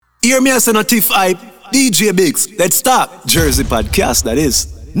Hear me as a native hype, DJ Biggs. Let's start. Jersey Podcast, that is.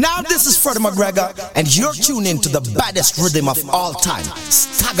 Now this is Freddie McGregor, and you're tuned in to the baddest rhythm of all time,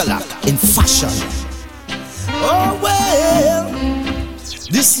 Stagalak in fashion. Oh well,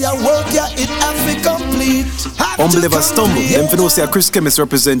 this your work, yeah, it have to complete. Unbeliever stumble. Them for no say Chris Chemist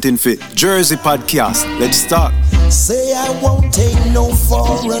representing for Jersey Podcast. Let's start. Say I won't take no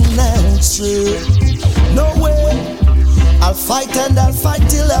for an answer. No way. I'll fight and I'll fight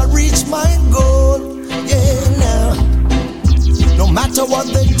till I reach my goal. Yeah, now. No matter what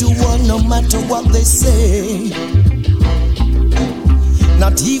they do or no matter what they say,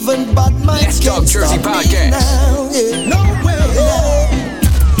 not even bad minds can Jersey stop Podcast. me now. Yeah, no way.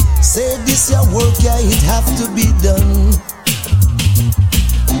 Yeah. Say this your work, yeah, it have to be done.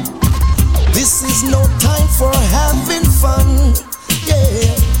 This is no time for having fun.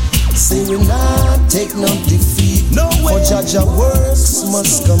 Yeah. Say we not take no defeat. No way. For judge our works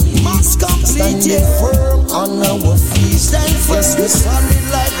must complete. Standing firm on our feet. Stand firm. Yes, we solid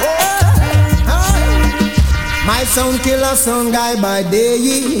like My sound killer sound guy by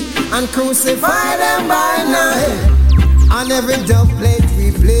day and crucify them by night. On every dub plate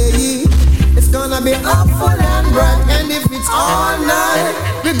we play, it's gonna be up full and bright. And if it's all night,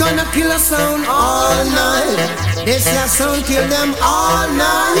 we're gonna kill a sound all night. This your sound kill them all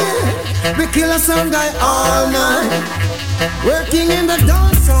night. We kill a sound guy all night. Working in the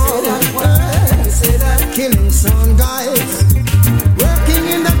dance hall, say that killing sound guys. Working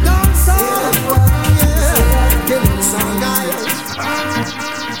in the dance hall, yeah, killing sound guys.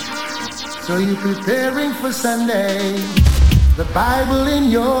 So you preparing for Sunday, the Bible in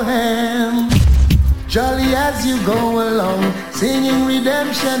your hand, jolly as you go along, singing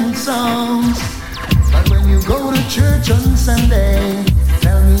redemption songs. But when you go to church on Sunday,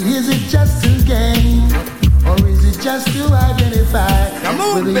 tell me, is it just a game? Or is it just to identify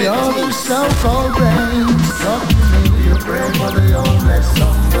with the other so-called brains? Talk to me, you pray for the homeless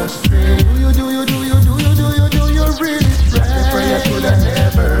on the street. Do you really pray? The prayer could have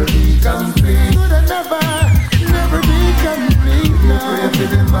never be complete. Could have never be complete. You pray for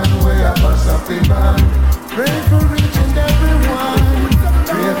the man where I pass up the man. Pray for each and every one.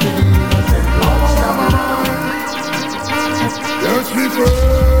 Pray for the innocent lost. Yes, me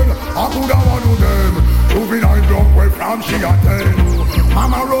friend, I could have one of them. Moving on drunk way from she got ten.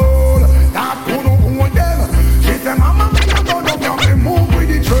 Mama roll, that could have own them. She said, Mama, make a gun up, you can move with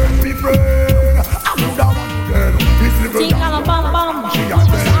the train, me friend. I could have one of them. This little young she got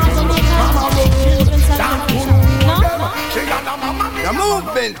ten. Mama roll, that could have own them. She got a mama. The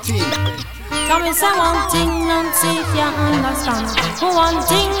movement team. Tell me say one thing, Nancy, can't understand. One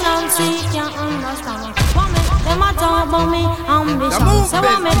thing, Nancy, can't understand. Them a talk about me ambition. Say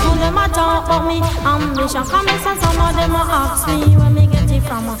what me do, them a talk about me ambition. Come and say some of them a ask me where me get it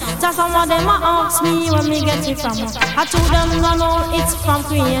from. Say some of them a ask me where me get it from. I told them no no, it's from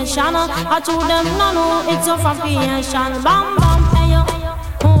creation. I told them no no, it's from creation. Bam bam, hey yo,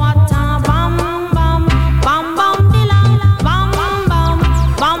 what a bam bam, bam bam bilang, bam bam bam,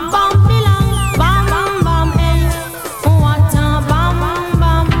 bam bam bilang, bam bam bam, hey, what a bam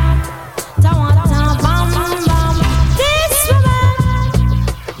bam, ta what a bam.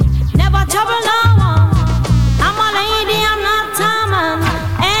 Trouble no one. I'm a lady, I'm not a man.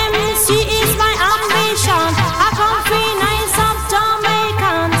 MC is my ambition. I come free nice up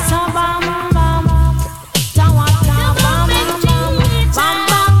Jamaican. So bam bam, tawa bam bam bam, bam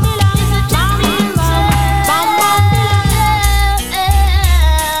bam bilang, bam bam bam bilang.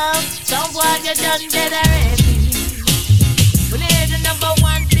 Some boy you done dead already. We need the number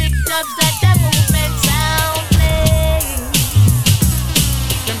one big dubs that the movement sound play.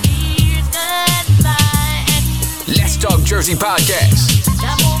 Let's Talk Jersey Podcast.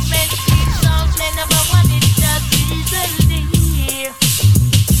 The movement keeps on playing number one, it just easily.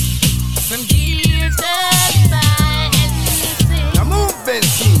 Some years gone by and we sing. The movement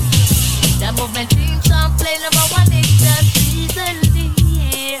team. The movement keeps on playing number one, it just easily.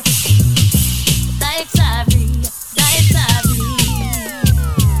 Like sorry.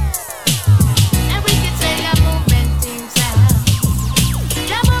 And we can say the movement team sound.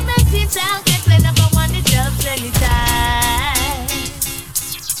 The movement team sound can play number one, it just anytime.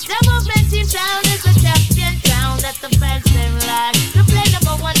 The movement team sound is a champion sound that the fans them like. To play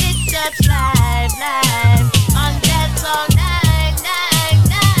number one, it's just live. On that's all night.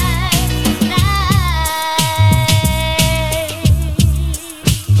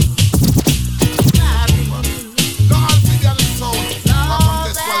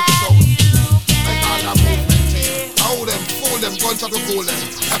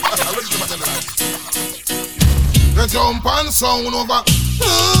 The jump and sound over.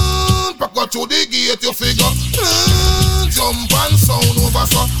 through the gate, you figure. Jump and sound over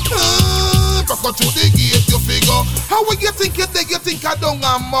so. Back out through the gate, you figure. How will you think you think I don't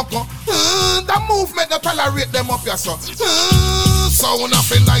am mucko? The movement, the tolerate them up, yes, so. Sound of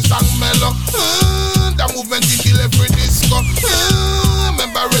it nice and mellow. The movement in kill every disco.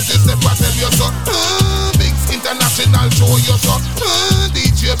 Remember resist the pattern, you so. Big international show, you so.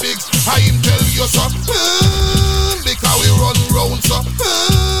 DJ Biggs, I him tell you so. Because we run round so.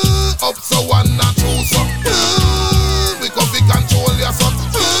 Up so one and two so. We can be control you so.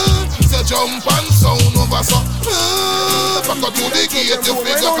 So jump and sound over so. Back up to the gate, you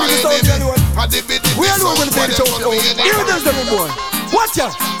figure can enemy. We are not going to take it out. Here it is, them boy. Watch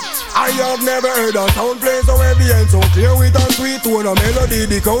out. I have never heard a sound play so heavy and so clear with a sweet tone of melody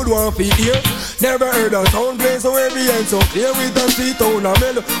the crowd want to hear. Never heard a sound play so heavy and so clear with a sweet tone of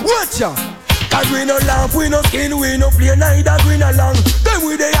melody. Watch out. Cause we no laugh, we no skin, we no play neither green along. Then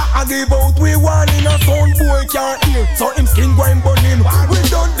we there a give out, we one in a sound boy can't hear. So him skin go and burn him. We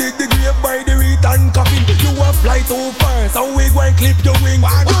don't dig the grave by the return coffin. You a fly too far, so we go and clip your wing.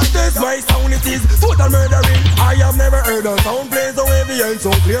 Just this my sound, it is total murdering. I have never heard a sound play so heavy and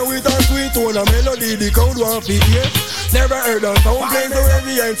so clear with a sweet tone of melody the crowd want to hear. Never heard a sound play so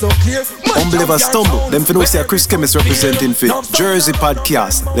heavy and so clear. Unbeliever stumble, them for no say a Chris Chemist representing for Jersey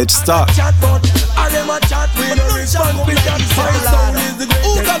Podcast. Let's start. I them a chat, we no respond with that sound is the greatest.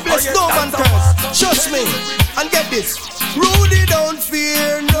 Who can bless no man curse? Trust me, and get this. Rudy don't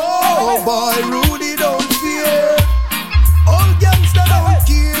fear, no boy, Rudy don't fear. All gangsta don't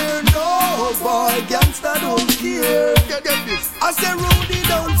care, no boy, gangsta don't care. Get this. I say Rudy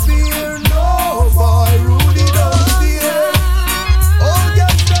don't fear, no boy, Rudy don't fear. All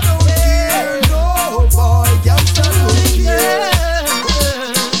gangsta don't care, no boy, gangsta don't care.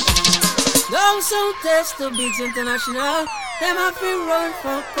 Long so test to Biggs International. Them have been run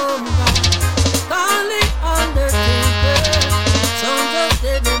for comeback. Calling Undertaker. Some just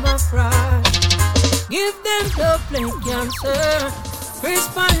say them a fraud. Give them the play cancer. Chris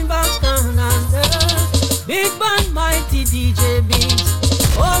Pine Box down under. Big band mighty DJ Biggs.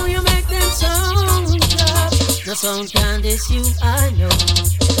 Oh, you make them sound drop. The sound can diss you, I know.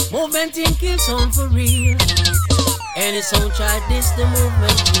 Movement in kill sound for real. Any sound try this the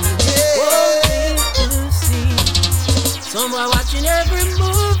movement team. Whoa, to see. Someone watching every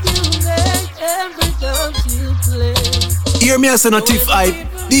move you make, every dance you play. Hear me as a native hype,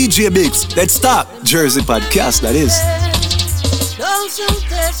 DJ Biggs. Let's start. Jersey Podcast, that is. Those who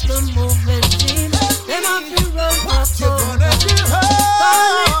test the movement team, them have to run for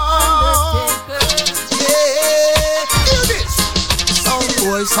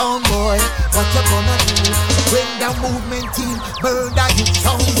Sound boy, what you gonna do when the movement team murder you?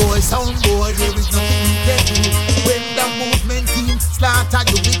 Sound boy, there is nothing you can do. When the movement team slaughter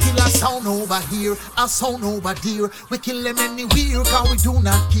you, we kill a sound over here, a sound over there. We kill them anywhere, cause we do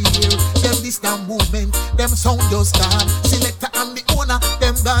not care. Them this the movement, them sound just gone. Selector and the owner,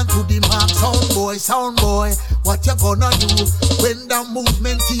 them gone to the mark. Sound boy, what you gonna do when the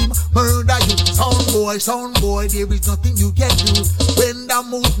movement team murder you? Sound boy, there is nothing you can do. When the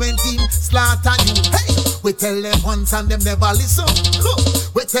movement team slaughter you, hey, we tell them once and them never listen.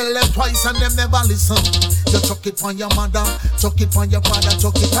 We tell them twice and them never listen. You chuck it on your mother, chuck it on your father,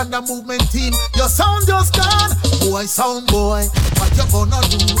 chuck it on the movement team. Your sound just gone. Sound boy, what you gonna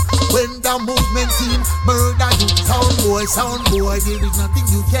do when the movement team murder you? Sound boy, there is nothing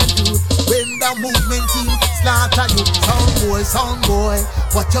you can do. When the movement team slaughter you, sound boy,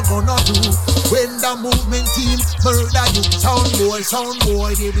 what you gonna do when the movement team murder you? Sound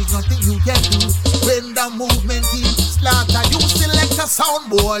boy, there is nothing you can do. When the movement team slaughter you, select a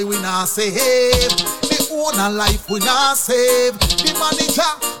sound boy, we not save. The owner life we not save. The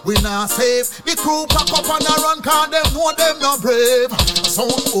manager we not save. The crew pack up and a run, cause them know them not brave.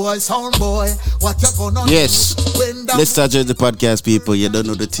 Sound boy, what you gonna do? Yes, let's start the podcast, people. You don't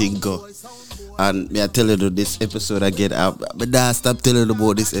know the thing go. And me I tell you this episode again. But I stop telling you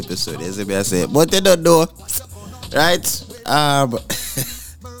about this episode. You see me I say, but you don't know, right?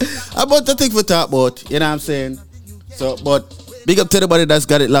 About the thing we talk about, you know what I'm saying? So, but big up to everybody that's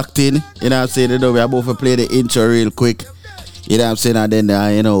got it locked in. You know what I'm saying? You know, we're about to play the intro real quick. You know what I'm saying? And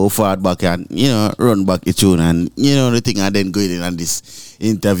then, you know, forward back and, you know, run back the tune and, you know, the thing, and then go in on this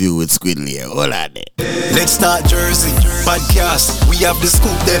interview with Squidly. All on there. Let's start Jersey Podcast. We have the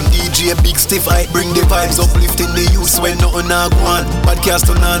scoop, them DJ Big Stiff I bring the vibes, uplifting the youths when nothing a go on. Podcast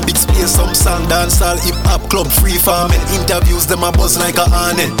on big space, some song, dancehall, hip hop, club, free farming. Interviews them a buzz like a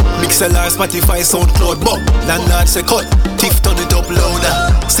awning. Mixlr, Spotify, SoundCloud, but landlord say cut. Tiff turn it up louder.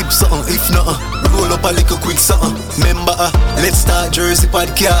 Sip something, if not, roll up a little quick something. Remember, let's start Jersey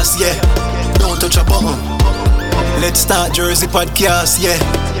Podcast, yeah. don't touch a button. Let's start Jersey Podcast, yeah.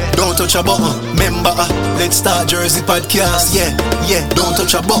 Don't touch a button. Remember, let's start Jersey Podcast, yeah, yeah. Don't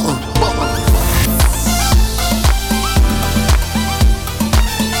touch a button.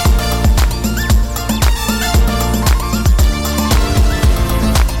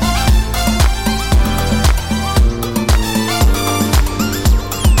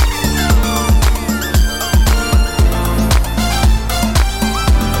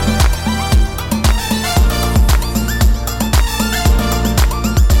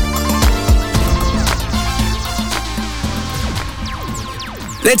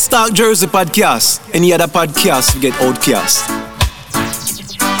 Let's Talk Jersey Podcast. Any other podcast, we get outcast.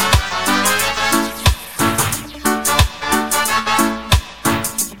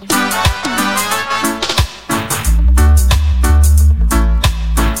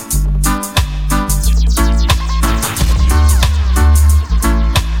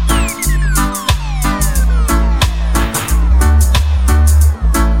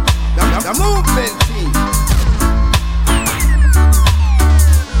 The movement team.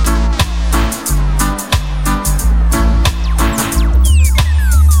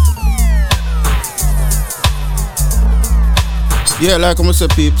 Yeah, like I'm say,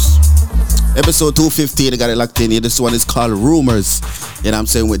 peeps. Episode 215, I got it locked in here. This one is called Rumors. You know what I'm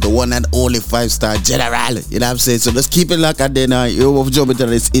saying? With the one and only 5-star general. You know what I'm saying? So let's keep it locked, and then you will jump into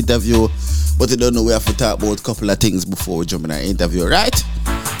this interview. But you don't know, we have to talk about a couple of things before we jump in our interview, right?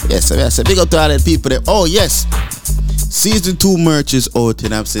 Yes, so big up to all the people there. Oh, yes. Season 2 merch is out, you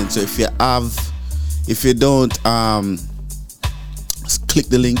know what I'm saying? So if you don't click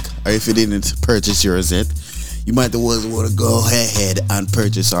the link, or if you didn't purchase yours yet, you might want to go ahead and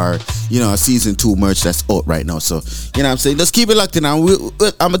purchase our, season 2 merch that's out right now. So, you know what I'm saying? Just keep it locked in. I'm going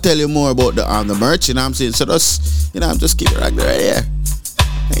to tell you more about the merch, you know what I'm saying? So just keep it locked right here.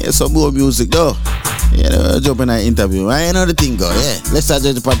 Yeah, some more music though. Jump in our interview. I know the thing go, yeah. Let's start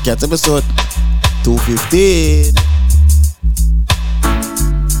the podcast episode 215.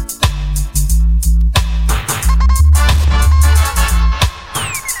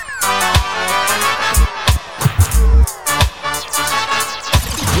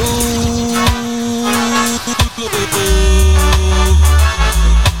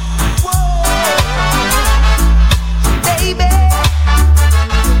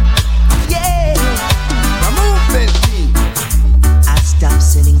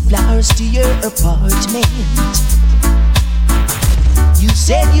 To your apartment, you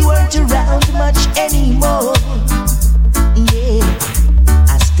said you weren't around much anymore. Yeah,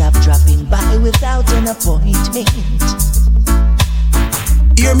 I stopped dropping by without an appointment.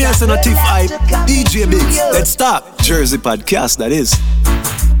 Hear me as an Tiff Hype, DJ Biggs. Let's start Jersey Podcast, that is.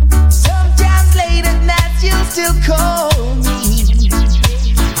 Sometimes late at night you still call me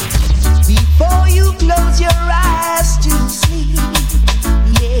before you close your eyes to sleep.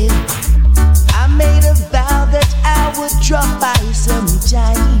 Yeah, I made a vow that I would drop by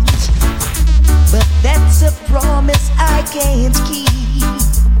sometimes, but that's a promise I can't keep.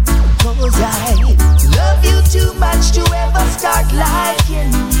 'Cause I love you too much to ever start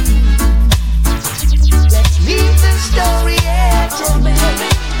liking me. Let's leave the story at an end.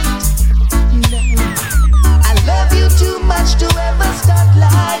 No, I love you too much to ever start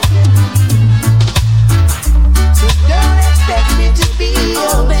liking me. So don't expect me to be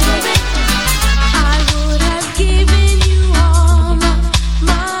your baby. I would have given you all of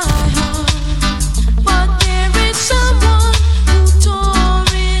my heart, but there is someone who tore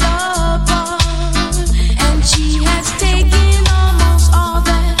it apart, and she has taken almost all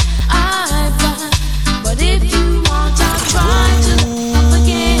that I've got. But if you want, I'll try to love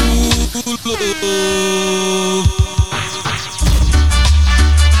again.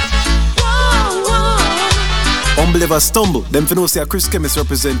 Whoa, whoa. Humble ever stumble. Them for no say a Chris Chemist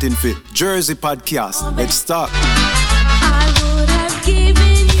representing for Jersey Podcast. Let's start. I would have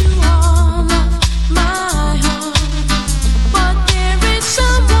given you all of my heart, but there is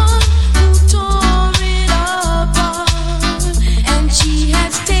someone who tore it apart, and she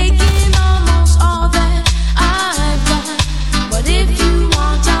has taken almost all that I've got. But if you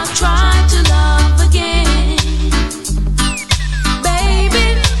want, I'll try to love again.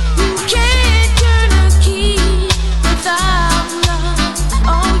 Baby, you can't turn a key without love.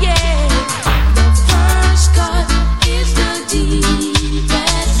 Oh yeah, the first cut is the deepest.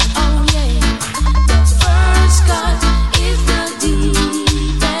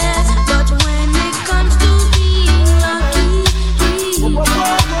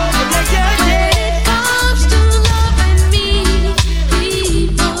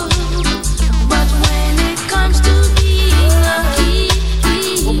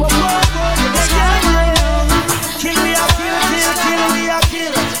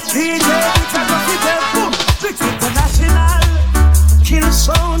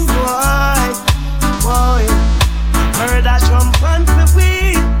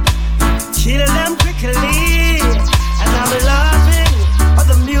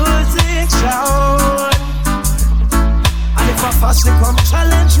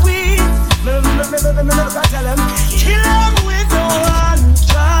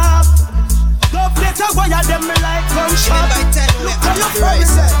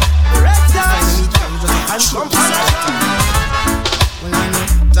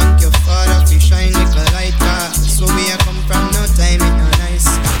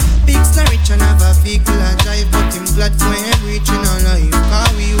 vehicle and drive, but him glad for him reaching our life.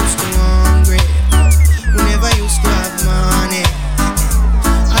 Cause we used to hungry, we never used to have money.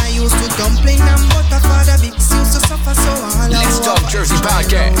 I used to dumpling and butter, father big used to suffer, so all Let's Talk Jersey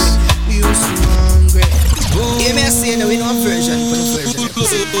Podcast. We used to hungry. You may say that we don't have version for the version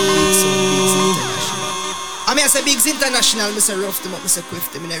episode. I mean, I say Bigs International, I say rough them up, I say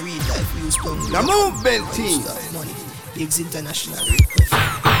quiff them, and I read life, we use tongue. The movement team. Money. Bigs International, read quiff.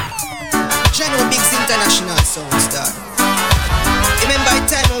 I know Bigs International sound star. Remember the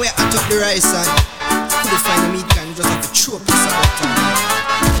time when we had to the rice and couldn't find a meat can, just have to chew up this about time.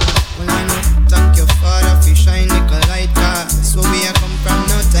 Well, I know, thank your father for shine like a light car. So we are come from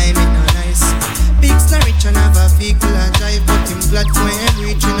no time, it not nice. Bigs not rich and have a vehicle and drive, but him glad for him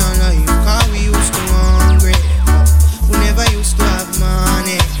reaching our life. Cause we used to hungry, we never used to have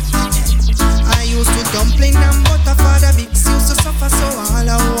money. I used to dumpling and butter, father Bigs used to suffer, so all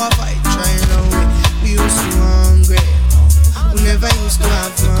our fight trying away. We used to hungry, we never used to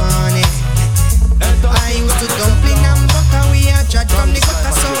have money. I used to dumpling and butter, we are judged from the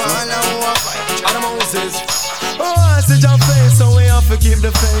gutter, so all our fight trying away. Oh, I see your face, so we have to keep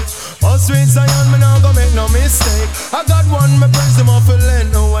the faith. Oh, sweet Zion, me not gonna make no mistake. I got one, me praise him off for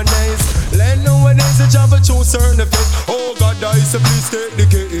lend nowadays. Lend nowadays, the job of choose certain faith. Oh God, I say please take the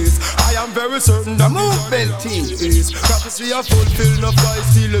case. I am very certain that movement team is prophecy are fulfilled, enough guys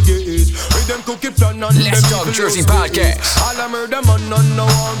still a gate. With them cookie plan and Let's Talk Jersey Podcast. All I murder man, none no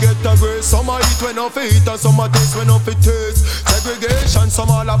one get a grace. Some a eat when off eat and some a taste when off it taste. Segregation,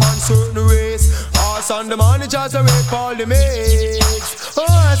 some all about certain race. Us and the managers are rape all the mates. Oh,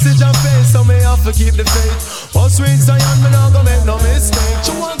 I see your face, so me have to keep the faith. Oh, sweet Zion, me not gonna make no mistake.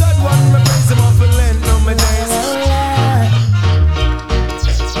 You want that one, me praise him off and lend no my days.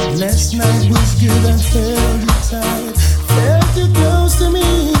 Last night was good, I felt you tired, felt you close to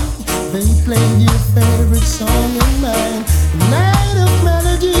me. They played your favorite song in mine, Night of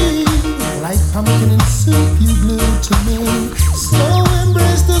Melody. Like pumpkin and soup, you glued to me. So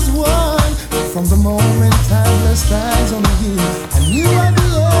embraced as one. From the moment I blessed eyes on you, I knew I'd be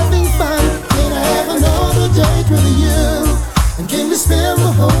having fun when I have another date with you, and came to spend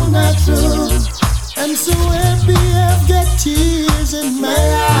the whole night through. I'm so happy I've got tears in my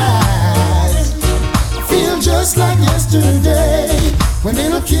eyes. I feel just like yesterday when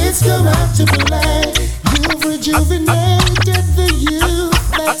little kids come out to play. You've rejuvenated the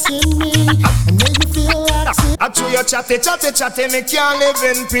youth that's in me and made me feel like I chew your chatty, chatty, chatty, me can't live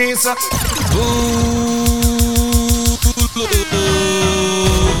in peace.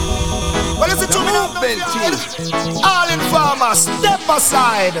 Well, it's a 2 minute all informers, step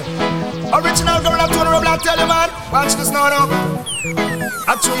aside. Original girl, I'm turning around and tell you, man. Watch this now.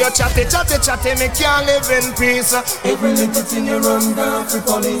 I chew your chatty, chatty, chatty, me can't live in peace. Every little thing you run down for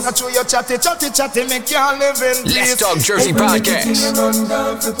police. I chew your chatty, chatty, chatty, me can't live in peace. Let's Talk Jersey Podcast.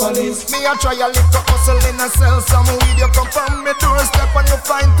 Me a try a little hustle in a sell some weed. You come from me doorstep and you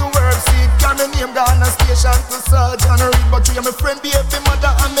find to work seat. Carry me name down a station to Sergeant Reed. But you my friend, baby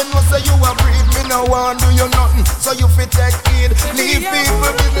mother, and me know say you a breed. Me no want do you nothing, so you fit take it. Leave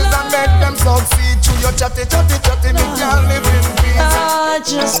people business and make them succeed. Chew your chatty, chatty, chatty, me can't live in peace. I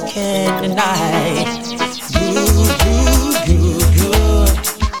just can't deny. Good.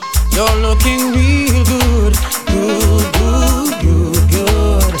 You're looking real good. Good.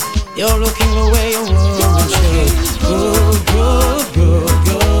 You're looking the way you want to.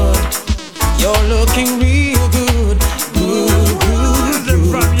 Good. You're looking real good. Good.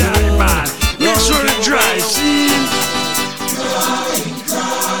 From your man. Make sure it dry, see?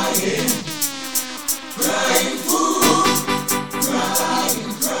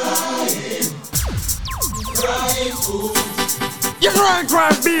 Crying fool. You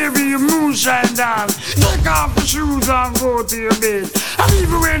cry, baby, you moonshine down. Take off the shoes and go to your bed. And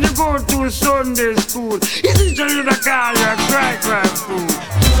even when you go to Sunday school, you teacher in the car, you cry, fool.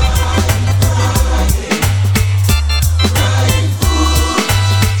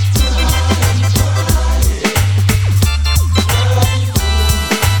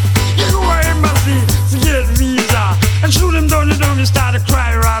 You go to embassy to get visa and shoot them down, you start to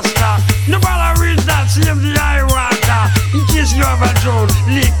cry, Rasta. Nobody read that, save the eye water. In case you have a drone,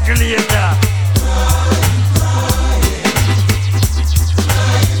 lick later.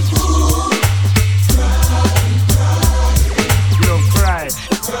 You don't cry.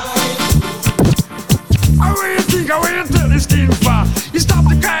 How will you think, how will you tell this thing for? You stop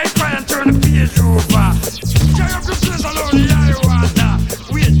the guy cry and turn the page over. Carry up the place alone, the eye water.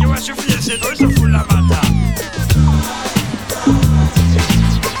 Wait, you wash your face, it was a full of matter.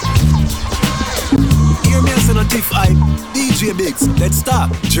 Hear me as a Tiff hype, DJ Bigs, let's stop.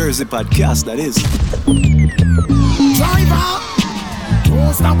 Jersey Podcast, that is. Driver,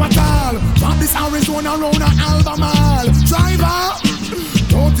 don't stop at all. Drop this Arizona round an Albemarle. Driver,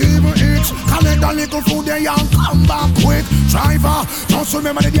 don't even itch. Collect a little food there and come back quick. Driver, just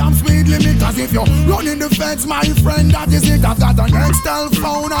remember the damn speed limit. Cause if you're running the fence, my friend, that is it. I've got an Nextel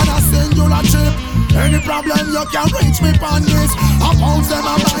phone and a singular chip. Any problem you can reach me on this. I pounds them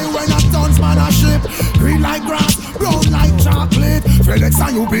a buy when a tons man a ship. Green like grass, brown like chocolate. FedEx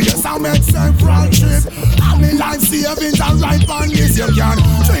and UPS I make several trip. I'm in life savings and right on this. You can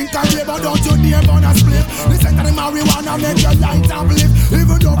drink a beer but don't you name on a split. Listen to the marijuana make your light uplift.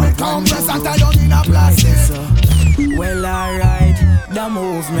 Even though it compress and tie down in a plastic. Well alright, the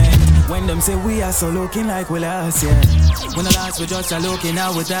movement. When them say we are so looking like we last, yeah. When the last we just are looking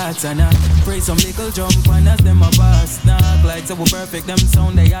out with that and pray some little jump and as them a pass. Knock like so we perfect, them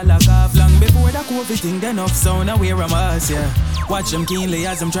sound they all lock off. Long before the COVID thing, then off sound and wear a mask, yeah. Watch them keenly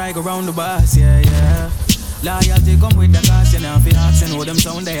as them try go round the bus, yeah, yeah. Loyalty come with the cost, you know, for action, how them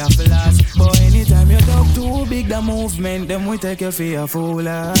sound they have to last. But anytime you talk too big, the movement, them we take you for a fool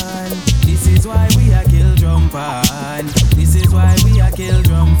and this is why we are kill drum pan. This is why we are kill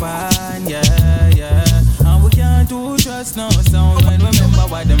drum pan, yeah, yeah. And we can't do trust no sound when we remember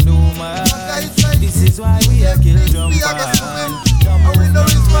what them do, man. This is why we are kill drum pan. And we know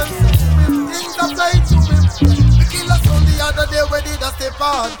it's one things apply to him. We kill us on the other day when did I step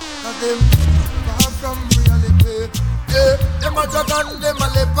on. Cause them far from reality. Yeah, them a dragon, them a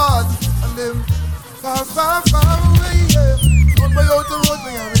leopard. And them far, far, far away, yeah. One by out the road,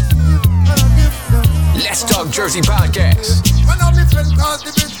 we are receive. And I give them. Let's Talk Jersey Podcast. One of my friends cause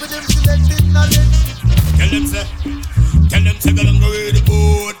the bitch with them selected knowledge. Tell them say go and go with the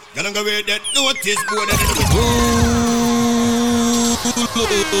board. Go and go with that notice board.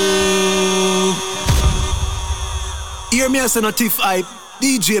 Hear me as a Tiff hype,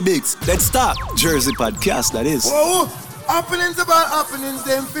 DJ Biggs. Let's start Jersey Podcast, that is. Whoa, happenings about happenings,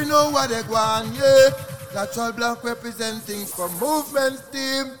 them fi know what they want, yeah. That's all black representing from movement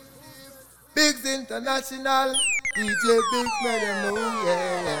team. Biggs International, DJ Biggs, let them know,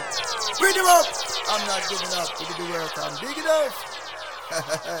 yeah. Bring them up. I'm not giving up, to do the work, I'm big enough.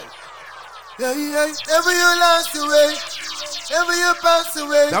 Yeah, yeah, never you lost away, never you pass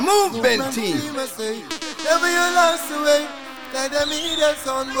away. The movement team. I say, never you lost away, let them hear that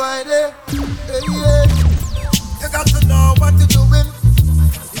sound boy there. Yeah, yeah. You got to know what you're doing.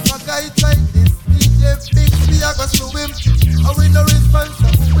 If a guy like this, DJ Big, me I go to him. I will no response to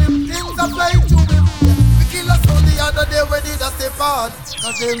him, things apply to him. We kill us on the other day when did I step on.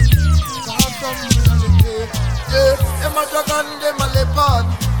 Cause them far from reality. Yeah, them a dragon, them a leopard.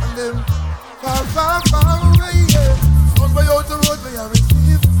 And them far, far, far away, yeah. One by out the road, we are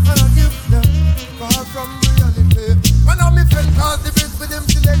receive. And I give them far from reality. One of my friends cause the bitch with them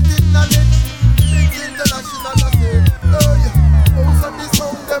selected knowledge. Big International, I say, oh yeah. Most of the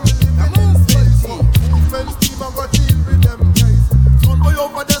sound, them living in space. Movement team, I go deal with them guys. One by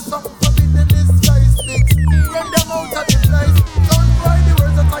over the song, forbidden this guy sticks. Run them out of the place. Don't cry the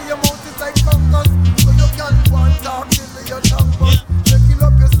words that are your mouth is like fungus. So you can't go and talk till your tongue bust. You kill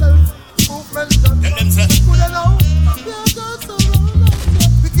up yourself. Movement done. Put it out.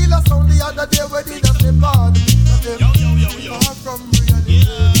 We kill us on the other day where did I step on. Far from reality.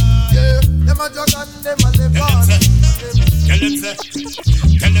 Yeah, them a jug and them a leopard. Tell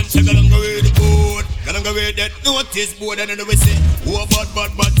them say go and go with the board. Go and go with that notice board. And then we say, oh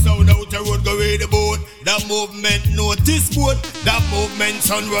bad sound out the road, go with the board. That movement notice board. That movement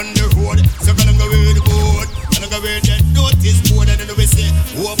sound run the road. So go and go with the board. Go and go with that notice board. And then we say,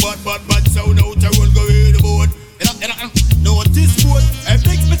 oh bad sound out the road, go with the board. Notice board. Hey,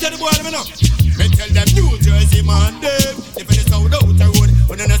 fix me tell the boy them enough. Me tell them New Jersey man them. If it is sound out the road,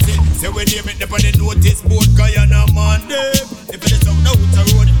 when I say we name it up on the notice board, Guyana man them. If it is sound out the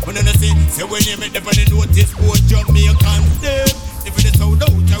road, when I say we name it up on the notice board, Jamaican them. If it is sound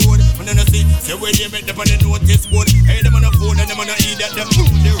out the road, when I say we name it up on the notice board. Hey, them on the phone and them on the eat that them know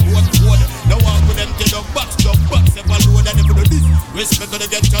the road code. Now walk with them to the box, if I load and if you do this, respect gonna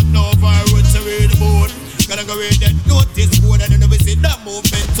get shut over road, so we the board. Gotta go with that notice board and then we see that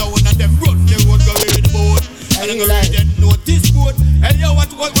movement sound and them run the road, go with the board. Gotta go with that notice board. Hey yo,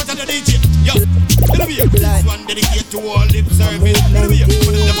 what are the DJ? Yo, this one dedicated to all lip service. Put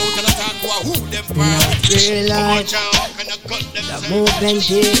them out and attack who them proud. The movement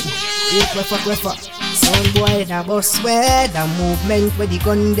here, refa. Sound boy, the boss where the movement where the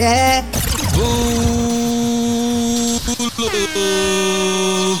gun there.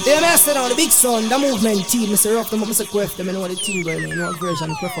 Yeah, I said on the big son, the movement team, Mr. Rough them up, Mr. Queft, them, I know what the team going on, you know what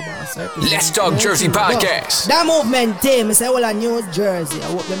version, Queft boss. Let's Talk Jersey podcast. The movement team, I say, well, I New Jersey, I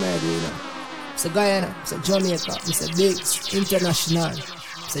hope them ready, you know. Mr. Guyana, Mr. Jamaica, Mr. Biggs, International,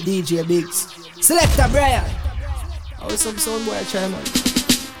 Mr. DJ Biggs, Selector Brian. How is some sound boy try, man?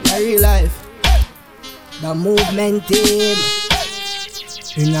 In real life, the movement team.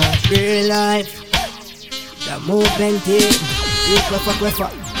 In a real life, the movement team. You Queffa.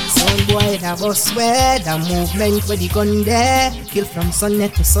 Sound boy, the boss where the movement where the gun there. Kill from Sunday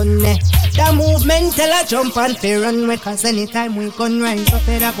to Sunday. The movement tell a jump and fair run way, cause anytime we gun rise up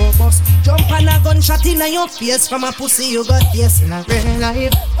in a go bus. Jump and a gunshot in your face from a pussy you got yes in a real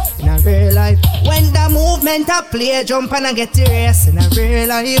life. In a real life. When the movement a play, jump and a get erased in a real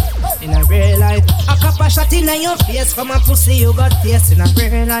life. In a real life. A copper shot in your face from a pussy you got yes in a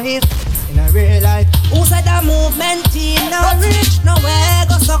real life. In a real life. Who said the movement team no rich nowhere?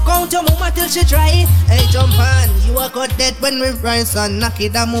 Go suck out your mama till she try. Hey jump on, you a got dead when we rise and knock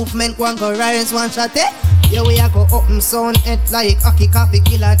it. The movement one go rise one shot it. Yeah, we a go open sound head like hockey coffee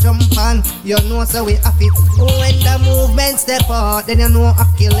killer jump on. You know so we have it. When the movement step out, then you know a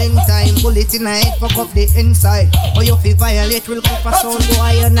killing time. Bullet in the head, fuck up the inside. Or you feel violate, will come for sound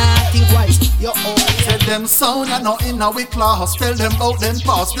boy, you not think twice. You all said them sound and not in our class. Tell them about them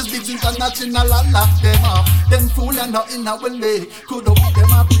past. This big international and lock them up. Them fool and not in our way. Could have be them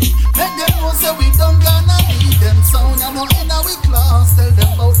happy. Make them know say we don't gonna be them sound and not in our class. Tell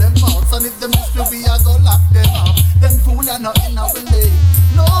them about them past. And if them still we are go lock them up. Them fool and not in our way.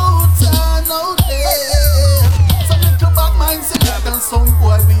 No time, no day. Some little bad mind say that and some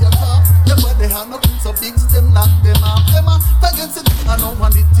boy we are top. Them boy they have nothing so big, them lock them up. Them a against it and no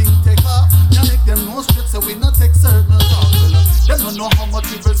one the thing take off. You make them know straight so we not take certain talk. Them don't know how much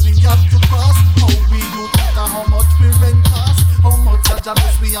rivers we have to cross. How we do that and how much we rent cost. How much a job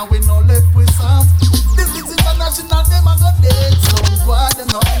is we and we no left with some. This is international, them a go dead. Some boy them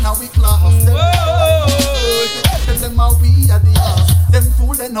not in a we class. Tell them how we are the ass. Them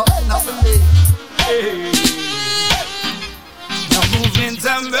fool they not in a we lay. The movement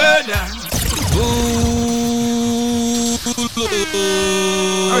and murder.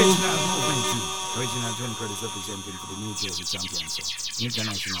 Original John Curtis representing for the New Jersey Championship,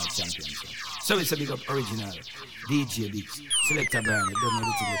 International Championship. So it's a big up original DJ Biggs, Selector Brian. You don't know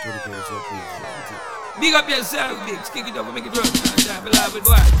the thing that 20 so please. Big up yourself, Biggs. Kick it up and make it run. Time for live with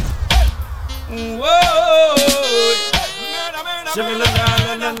boy. Whoa, murder, la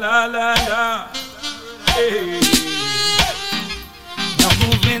la la la la. Hey. The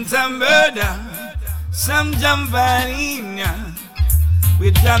movement and murder. Some jump in ya. We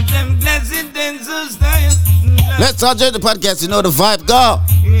drop them blessed dancers style. Let's start the podcast, you know the vibe, go.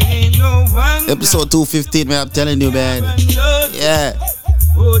 No Episode 215, man, I'm telling you, man. Yeah.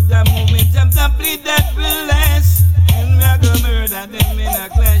 Oh, that moment, jump that bleed that will last. And we are gonna murder them in a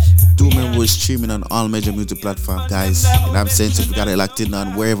clash. 2 Men was streaming on all major music platforms, guys. And I'm saying, so if you got it locked in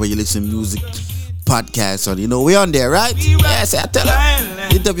on wherever you listen to music, podcasts on, you know, we on there, right? Yes, I tell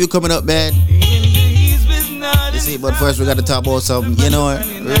her. Interview coming up, man. You see, but first we got to talk about something, you know,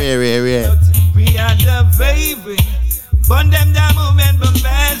 rare. We are the favorite, burn them down movement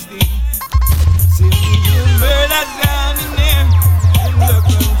bombastic. See the murders down in there, in the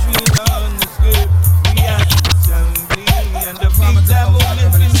country on the script. We are the assembly and the big time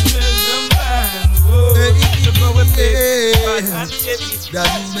movement finishes the man. Whoa, the power play, that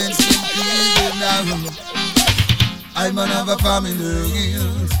movement still now. I'm another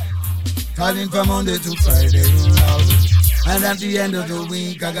family. Calling from Monday to Friday, and at the end of the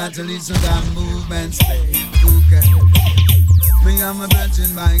week, I got to listen to that movement stay. Me and my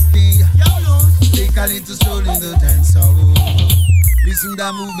brethren, my king, they call it to soul in the dance hall. Listen to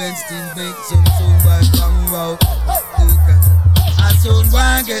that movement still make some soul by power. I soon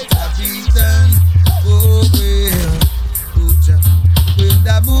want to get a beaten. Oh, well,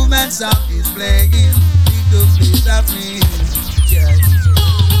 that movement sound is playing. Keep the place of me. Yeah.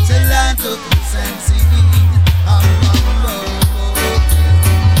 Land of sense,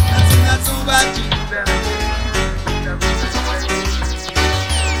 that's so bad.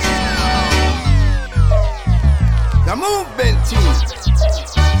 The movement team.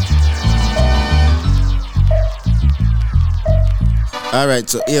 All right,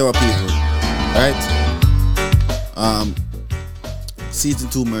 so here are people. Right? Season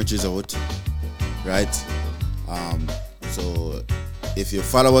 2 merch is out. Right? So if you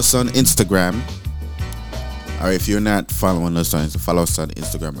follow us on Instagram, Or if you're not following us on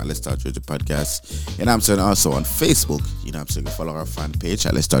Instagram at Let's Talk Georgia Podcast. You know what I'm saying? Also on Facebook. You know what I'm saying? Follow our fan page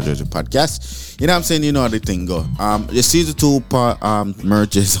at Let's Talk Georgia Podcast. You know what I'm saying? You know how the thing go. The season 2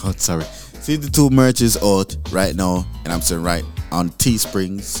 merch is out. Sorry. Season 2 merch is out right now. And I'm saying right on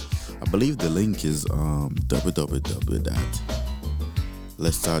Teesprings. I believe the link is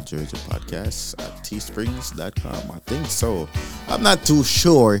Let's Talk Georgia Podcast at teesprings.com. I think so. I'm not too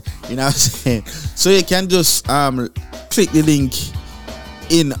sure. You know what I'm saying? So you can just click the link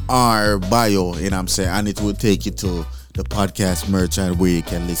in our bio, you know what I'm saying? And it will take you to the podcast merch and where you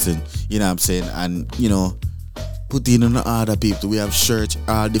can listen, you know what I'm saying? And, you know, put in on other people. We have shirts,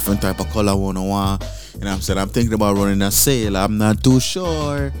 all different type of color 101. You know what I'm saying? I'm thinking about running a sale. I'm not too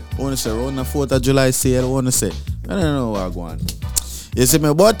sure. I want to say run a 4th of July sale. I want to say, I don't know what I'm going. You see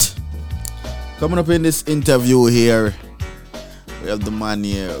me? But coming up in this interview here, we have the man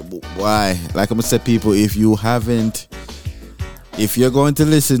here. Why? Like I'm going to say, people, if you're going to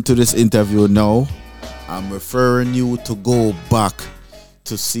listen to this interview now, I'm referring you to go back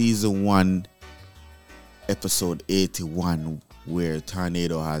to season 1, episode 81, where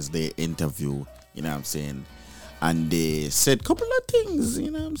Tornado has their interview, you know what I'm saying? And they said a couple of things,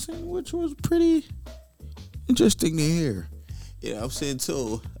 you know what I'm saying, which was pretty interesting to hear. You know what I'm saying?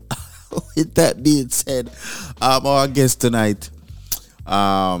 So, with that being said, our guest tonight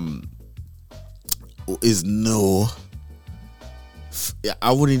is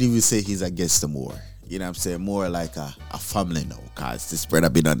I wouldn't even say he's a guest anymore. You know what I'm saying? More like a family now, because this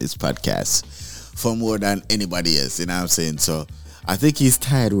brother been on this podcast for more than anybody else, you know what I'm saying? So, I think he's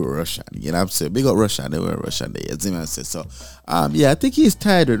tired with Russian, you know what I'm saying? Big up Russian, they were Russian there, you know what I'm saying? So, I think he's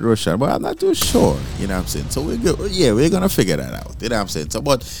tired with Russian, but I'm not too sure, you know what I'm saying? So, we're going to figure that out, you know what I'm saying? So,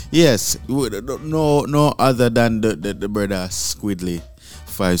 but, yes, no other than the brother Squidly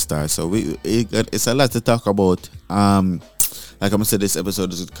 5-star. So, it's a lot to talk about. Like I'm going to say, this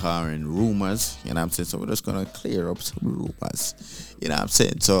episode is covering rumors, you know what I'm saying? So, we're just going to clear up some rumors, you know what I'm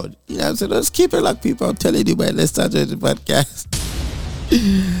saying? So, you know what I'm saying? Let's keep it like people. I'm telling you, man, Let's Start the podcast.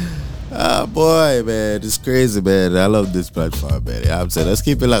 Oh boy, man, it's crazy, man. I love this platform, man. You know what I'm saying? Let's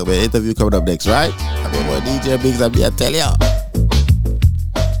keep it like, man. Interview coming up next, right? I'm your boy DJ Biggs. I tell y'all.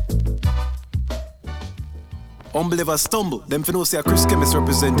 Unbelievers stumble. Them for no say a Chris Chemist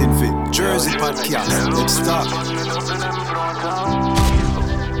representing fit. Jersey Podcast. Let's start.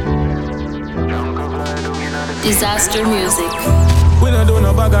 Disaster music. We don't do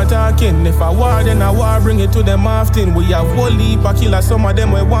no bag of talking. If I war, then I war, bring it to them often. We have whole heap of killers, some of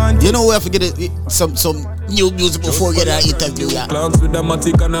them we want. You know we have to get some new music before we get our interview. Yeah. Clowns with the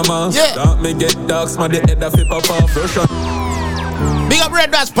matic and a mask. Yeah. Don't me get dogs, man, the head of it pop off. Big up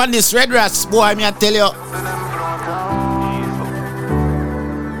Red Rats, pan this Red Rats, boy, me I tell you.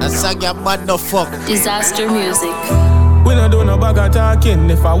 That song you mad no fuck. Disaster music. We don't do no bag of talking.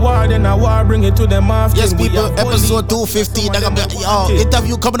 If I war, then I war, bring it to them often. Yes, people, episode 215.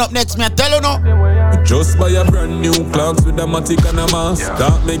 Interview coming up next, me I tell you no. Just buy a brand new clocks with a matic and a mask.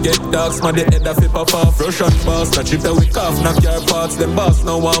 Don't me get dogs, man, the head of it pop off. Russian boss, that shit that we cough, knock your parts. Them boss,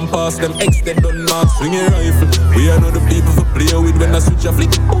 no one pass, them X, they done mark. Swing a rifle, we are not the people for play with when I switch a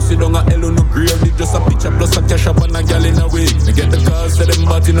flick. Pussy down a L on the grave, they just a picture plus a cash up and a gal in a wig. Me get the cars, say them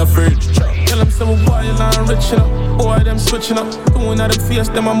bought in a fridge. Tell them so wild and rich, you know. Boy, them switching up, doing out the face,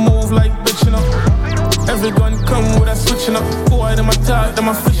 them a move like bitching up. Every gun come with a switching up. Boy, them a talk, them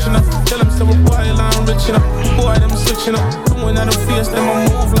a fishing up. Tell them so wild and rich up. Boy, them switching up, doing out the face, them a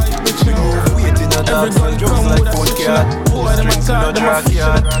move like bitching up. Every gun come with a switching up. Boy, them a talk, them a fishing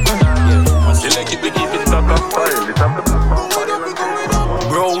up.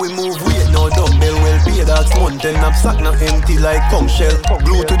 Bro, we move weight, no dumbbell, well paid. Dogs mountain, knapsack not empty like conch shell.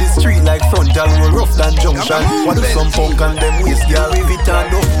 Glue to the street like frontal, roll rough than junction. What do some punk and them waste, girl? If it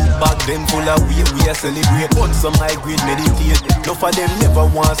and up, back them full of weight, we a celebrate. Want some high grade, meditate. Enough of them never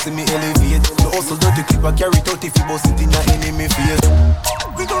want see me elevate. The hustle dirty clip, I carry 30 if you bust it in a enemy face.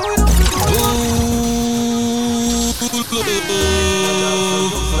 We going up,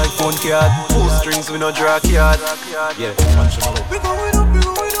 like phone card, pull strings, we no draw card. Yeah, we going up, we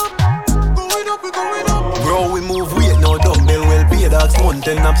going up, going up, we going up. Bro, we move weight, no dumbbell, well paid. Dogs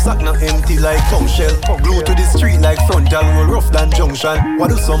mountain, knapsack not empty like conch shell. Glue to the street like frontal, roll rough than junction. What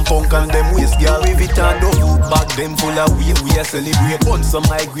do some punk and them waste, girl? If it and up, back them full of weight, we a celebrate. Want some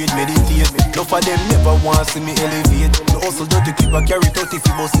high grade, meditate. Enough of them never want see me elevate. The hustle dirty clip, I carry 30 if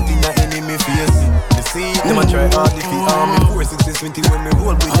you bust it in a enemy face. You see, them a try hard if you arm me. 4-6-20 when me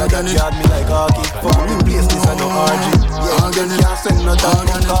roll with that yard me like hockey. Fuck the place, this a no RG. Yeah, them can't send no time,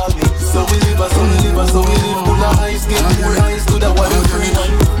 don't call me. So we live, so we live, so we live. Full of ice, get more ice to the water free.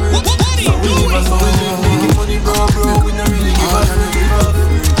 So we live, so we live. Making money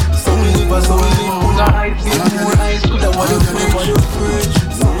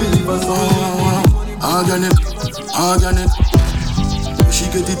Organic, organic. She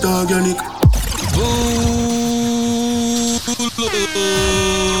get it organic.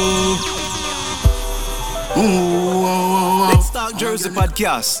 Let's Talk Jersey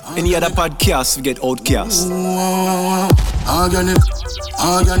podcast. Any other podcast we get outcast. Organic,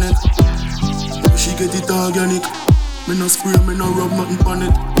 organic. She get it organic. Me no spray, me no rub nothing on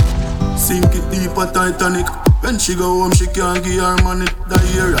it. Sink it deep a Titanic. When she go home, she can't give her money. The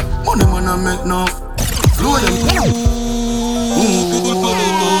area, money man I make enough. Flow them.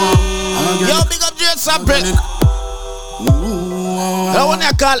 Yo, big up Jay Sample. That one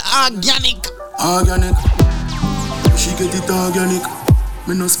I call organic. Organic. She get it organic.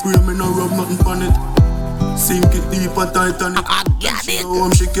 Me no spray, me no rub nothing on it. Sink it deep a Titanic. When she go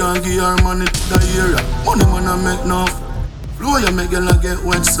home, she can't give her money. The area, money man I make enough. Flow you make girl get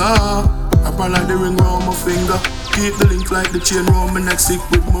wet, so I like the ring round my finger. Keep the link like the chain round my neck. Sick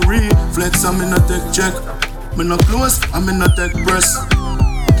with Marie. Flex and me no take check. Me no close and me no take press.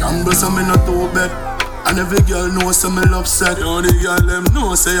 Gambles and me no toe bet. And every girl knows so me love set. You know the girl them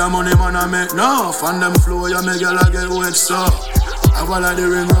know say I'm money man I make enough. And them flow you make girl get wet, so I like the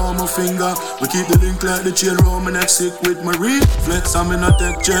ring round my finger. We keep the link like the chain round my neck. Sick with Marie. Flex and me no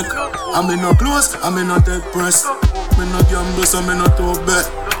take check. And me no close and me no take press. Me no gamble so me no toe bet.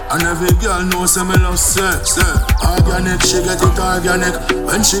 And every girl knows me love sex. Organic, she get it organic.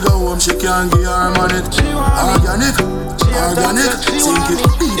 When she go home, she can't give her money. Organic, organic. Sink it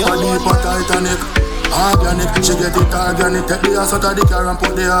deeper, deeper Titanic. Organic, she get it organic. Take the ass out of the car and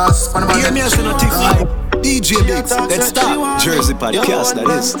put the ass on the back. Hear me as you notify DJ Biggs. Let's Talk Jersey podcast, that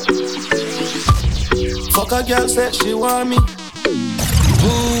is. Fuck a girl, say she want me.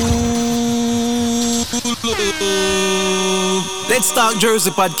 Let's Talk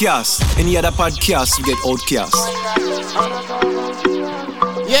Jersey podcast. Any other podcast we get outcast.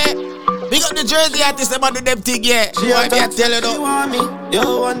 Yeah, big up the Jersey artists about do them thing, yeah. Why me I tell you though?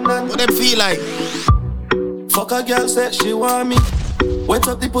 What them feel like? Fuck a girl, said she want me. Wet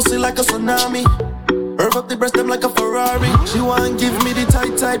up the pussy like a tsunami. Herb up the breast them like a Ferrari. She want give me the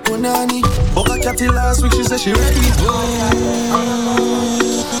tight punani. Fuck a catty last week, she said she ready.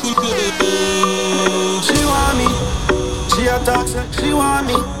 She want me. She a talk, she want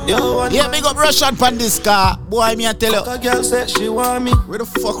me. Yo, yeah, big up Russian pan this car. Boy, me I tell you. Fuck a girl said she want me. Where the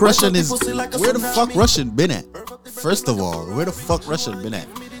fuck Russian is? Where the fuck Russian been at? First of all, where the fuck Russian been at?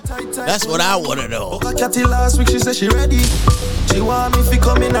 That's what I wanna know. Fuck a catty last week, she said she ready. She want me fi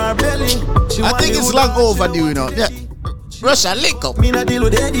come in her belly. I think it's long overdue, you know. Yeah. Russia, link up. Me not deal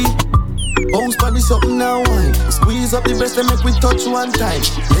with Eddie. Bounce body something now, wine. Squeeze up the breast and make we touch one time.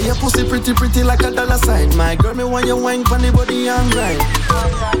 Yeah, your pussy pretty, pretty like a dollar sign. My girl, me want you wine pon the body and grind.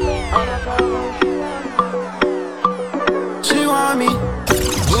 She want me.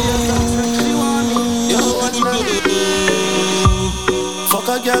 She want me. Yo, fuck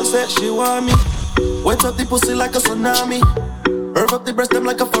a girl, said she want me. Wet up the pussy like a tsunami. Herb up the breast them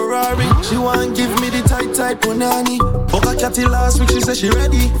like a Ferrari. She want give me the tight punani. Fuck a catty last week, she said she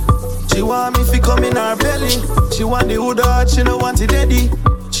ready. She want me fi come in her belly. She want the hood hard, she no want it Eddie.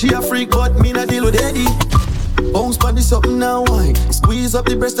 She a freak but me not deal with Eddie. Bounce body something now, wine. Squeeze up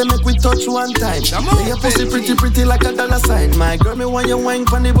the breast and make we touch one time. Yeah, your pussy pretty, pretty like a dollar sign. My girl, me want you wine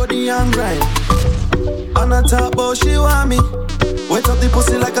pon the body and grind. On a top bow, she want me. Wet up the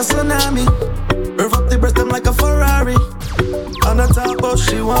pussy like a tsunami. Herb up the breast them like a Ferrari. On a top bow,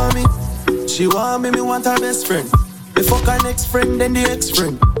 she want me. She want me want her best friend. Me fuck her next friend, then the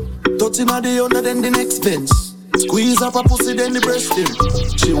ex-friend. Touching her the owner, then the next bench. Squeeze up her pussy, then the breast in.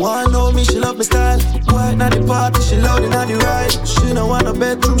 She want know me, she love me style. Quiet na the party, she loud in the ride. She no want a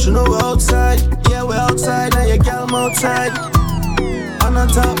bedroom, she know we're outside. Yeah, we're outside, now your gal outside. On a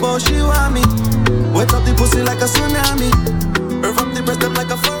top bow, she want me. Wet up the pussy like a tsunami. Herb up the breast them like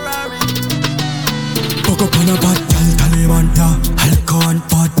a Ferrari. Fuck up on a bad gal, Taliban, yeah. Alcohol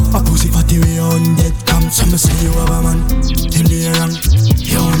pot, a pussy fatty way on dead. Come, some say you have a man. Him the run.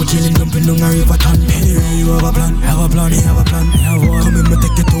 Yo, I'm killing dumping down a river ton. Anyway, you have a plan, have a plan, have a plan, have one. Come in, me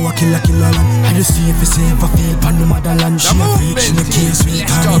take it to a killer land. I just see if it's safe, I feel pan no motherland. She a freak, she no case, we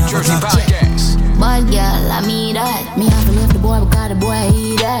can't have a clock. Bad girl, I mean that. Me have to leave the boy because the boy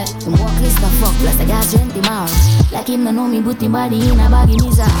eat that. Him walk list of fuck, plus I got 20 miles. Like him no know me, put him body in a bag in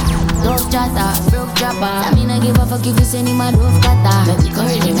his eye. Dove chatter, broke chopper. I mean I give a fuck if you send him a dove cutter. Baby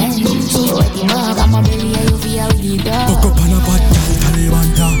curly man, so wet him up. I'm a belly, I you feel with the dog. Fuck up on a bad girl, Taliban,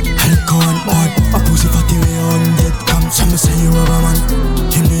 yeah. Alcohol pot, a pussy fatty way on dead. Come, some say you have a man.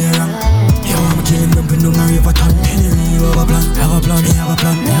 Him the run. Yo, I'm killing dumping down a river ton. Anyway, you have a plan, have a plan, have a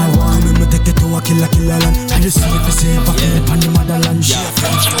plan, have one. Come in, me take it to a killer land. I just see if it's safe, I feel pan the motherland.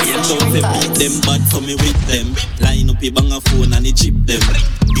 them bad, so me with them. Line up a bang a phone and he chip them.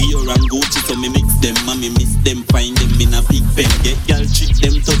 Dior and Gucci, so me mix them. And me miss them, find them in a big pen. Get girl, trick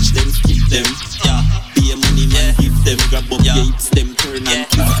them, touch them, skip them. Yeah, pay money, man, give them. Grab up your hips, them, turn and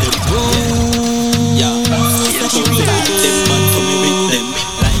kiss them. Yeah, so me with them bad, so me with them.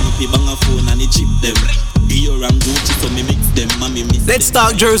 Line up a bang a phone and he chip them. Dior and Gucci, so me mix them. And me miss Let's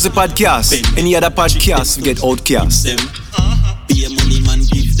Talk Jersey podcast. Any other podcast, we get outcast. Pay money, man,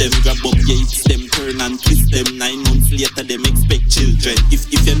 give them. Grab up your hips, them, turn and twist them. 9 months later, them expect children. If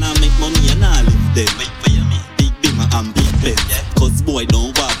you not make money, you not live them. Big Bima and Big Ben. Cause boy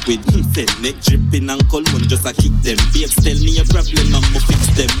don't walk with himself. Neck dripping and cold one just a kick them. Babes tell me a problem, I'ma fix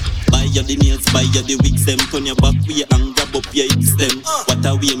them. Buy you the nails, buy you the wigs them. Turn your back way and grab up your hips them. What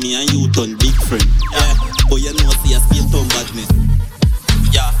a way me and you turn big friend. Yeah, boy you know see a space turn badness.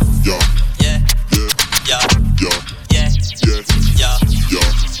 Yeah, yeah, yeah, yeah, yeah, yeah, yeah, yeah, yeah,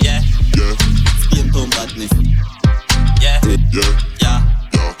 yeah, yeah. Space turn badness. Yeah, yeah, yeah,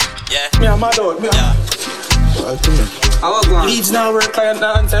 yeah. Me and my dog, me and Leeds now, we're client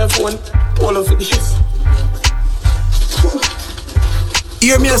now on telephone. All of this.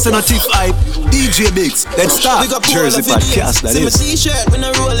 Hear me as a native hype, DJ Biggs. Let's start Jersey podcast. That see is. my t-shirt when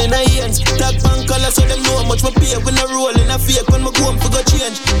I roll in a hands. Tag bank color so them know how much my pay. When I roll in a fake when my go home for go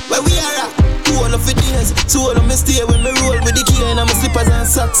change. Where we are at? All of the days. So all of me stay when me roll with the key. And I'm slippers and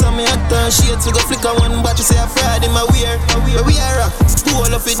socks and me hat and shades. We go flicker one batch. You say a Friday my wear. Where we are at? All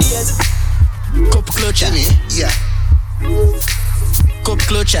of the days. Cup clutcher. Yeah. Cup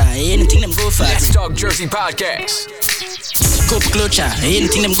clutcher. Anything them go for. Let's Talk Jersey podcast. Cup clutcher,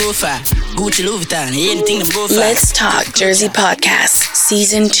 anything them go for. Gucci, Louis Vuitton, anything them go for. Let's Talk Jersey podcast,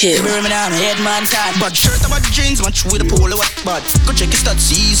 season 2. Birmingham, headman time. But shirt about the jeans, match with a polo what bad. Go check your stats,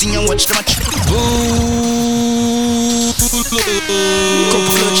 season and watch the match. Cup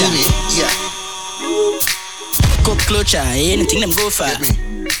clutcher, yeah. Cup clutcher, anything them go for.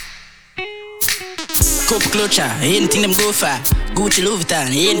 Cup clutcher, anything them go for. Gucci, Louis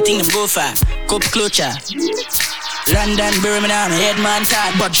Vuitton, anything them go for. Cup clutcher. London, Birmingham, headman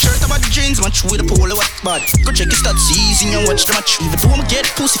time. But shirt about the jeans, match with a polo what bad. Go check your stats, season and watch the match. Even though I'ma get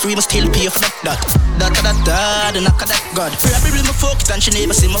pussy free, must still pay for that. The knock of that God. Probably my focus and she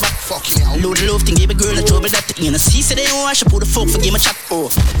never see my back. Fuck you. Load the love thing, give a girl a trouble that. You know, see, say they don't wash, I put the fork for game a chat. Oh,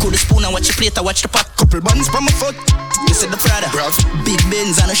 cool the spoon and watch the plate, I watch the pot. Couple buns from my foot. You said the Prada. Big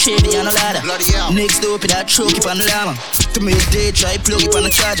Benz and a Chevy and a ladder. Next dope, that choke up on the llama. To make day, try plug it on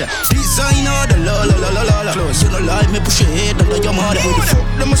the charger. Designer, the la la la la la la. Close, you know lie, me push your head under your mother. Who the fuck,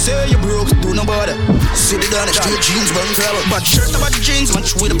 let me say you broke, do no bother. Sit it down, straight jeans, bun travel. But shirt about the jeans,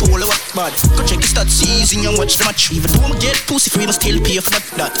 match with a polo what bad. Go check your stats, season and watch the match. Even though I'ma get pussy free, must still pay for that.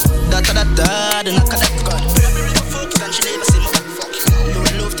 The knock of that God. Baby, my focus and she never see my back. Fuck you. Load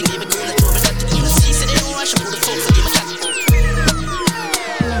the love thing, give a girl a trouble that. You know, see, say they don't wash, I put the fuck for game a chat.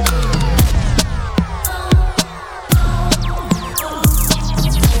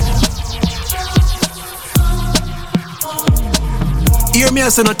 Hear me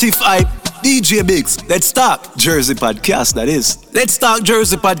as a native hype, DJ Biggs. Let's Talk Jersey podcast. That is. Let's Talk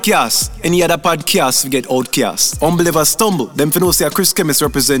Jersey podcast. Any other podcast we get outcast. Unbelievers stumble. Them for no say a Chris Chemist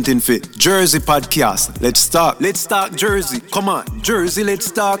representing fit. Jersey podcast. Let's talk. Let's talk Jersey. Come on, Jersey. Let's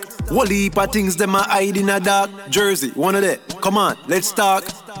talk. Whole heap of things them are hiding in a dark. Jersey, one of them. Come on, let's talk.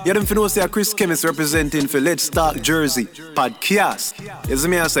 Yeah, them for no say a Chris Chemist representing for Let's Talk Jersey podcast. You see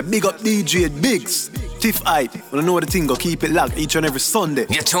me I say big up DJ Biggs. Tiff Hype. Wanna know the thing, go keep it locked each and every Sunday.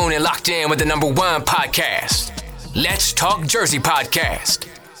 You're tuning locked in with the #1 podcast. Let's Talk Jersey podcast.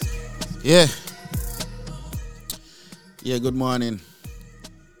 Yeah. Yeah, good morning,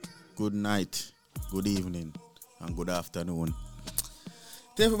 good night, good evening, and good afternoon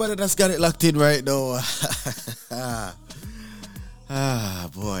to everybody that's got it locked in right now.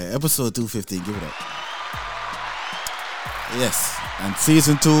 Boy, episode 250, give it up. Yes, and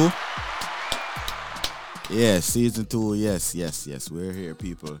season 2. Yeah, season 2, yes, we're here,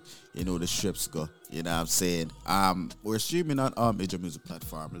 people. You know the strips go, you know what I'm saying? We're streaming on all major music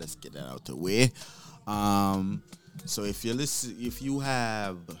platform. Let's get that out the way. So if you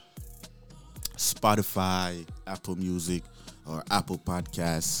have Spotify, Apple Music, or Apple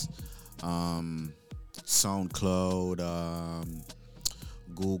Podcasts, SoundCloud,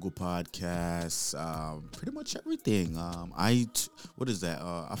 Google Podcasts, pretty much everything. What is that?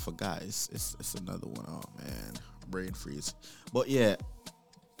 I forgot. It's another one. Oh man, brain freeze. But yeah,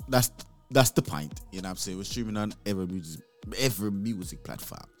 that's the point. You know what I'm saying? We're streaming on every music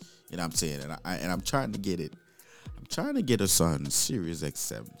platform. You know what I'm saying? And I'm trying to get it. I'm trying to get us on Sirius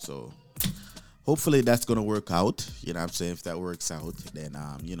XM. So hopefully that's gonna work out. You know what I'm saying? If that works out, then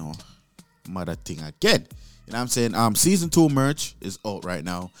mother thing again. You know what I'm saying? Season 2 merch is out right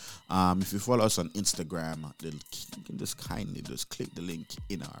now. If you follow us on Instagram, you can just kindly just click the link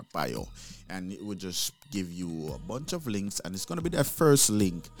in our bio, and it will just give you a bunch of links, and it's gonna be that first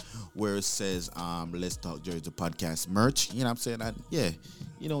link where it says Let's Talk Jersey Podcast merch. You know what I'm saying? And yeah,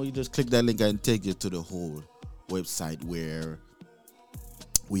 you know, you just click that link and take you to the whole website where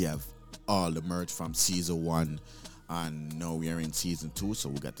we have all the merch from season 1. And now we are in season 2, so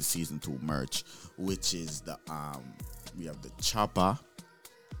we got the season 2 merch, which is the we have the chopper.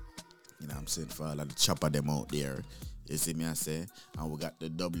 You know what I'm saying, for all of the chopper them out there. You see me I say? And we got the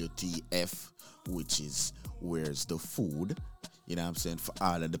WTF, which is where's the food. You know what I'm saying, for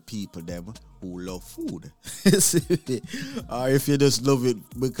all of the people them who love food. Or if you just love it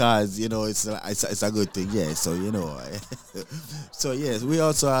because, you know, it's a good thing, yeah. So, you know. So, yes, we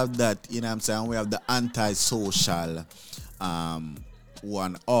also have that, you know what I'm saying. We have the anti-social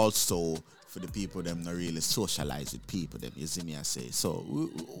one also for the people them not really socialize with people them. You see me I say. So,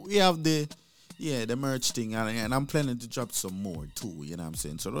 we have the merch thing. And I'm planning to drop some more too, you know what I'm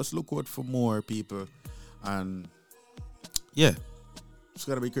saying. So, let's look out for more people. And yeah, it's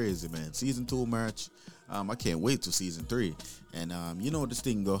gonna be crazy, man. Season 2 merch. I can't wait to season 3. And you know this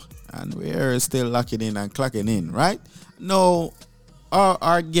thing go. And we're still locking in and clocking in, right? No,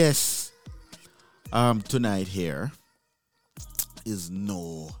 our guest tonight here is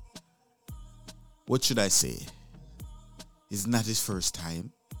what should I say? It's not his first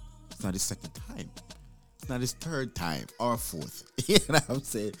time. It's not his second time. It's not his third time or fourth. You know what I'm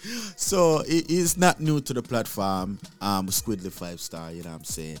saying? So he's not new to the platform. Squidly 5-star, you know what I'm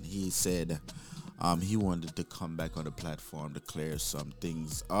saying? He said he wanted to come back on the platform to clear some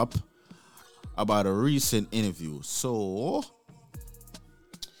things up about a recent interview. So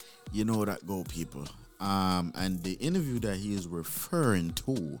you know that go, people. And the interview that he is referring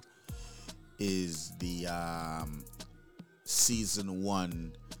to is the season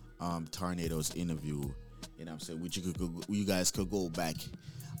 1 Tornadoes interview. You know what I'm saying? Which you guys could go back. You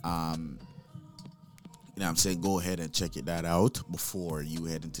know what I'm saying? Go ahead and check that out before you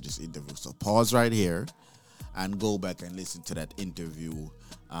head into this interview. So pause right here and go back and listen to that interview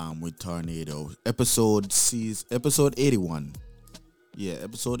with Tornado. Episode 81. Yeah,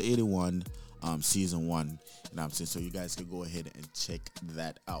 episode 81, season 1. You know what I'm saying? So you guys can go ahead and check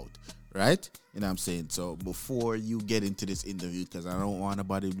that out. Right? You know what I'm saying? So before you get into this interview, because I don't want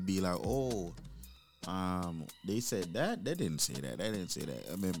anybody to be like, oh, they said that, they didn't say that, they didn't say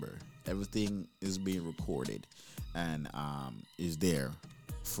that. Remember, everything is being recorded and is there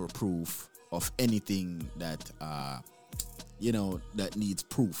for proof of anything that you know, that needs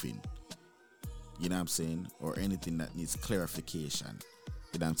proofing. You know what I'm saying? Or anything that needs clarification.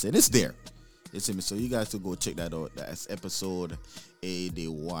 You know what I'm saying? It's there. You see me? So you guys will go check that out. That's episode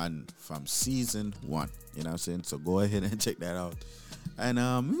 81 from season 1. You know what I'm saying? So go ahead and check that out. And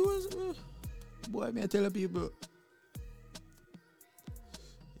boy, may I tell people,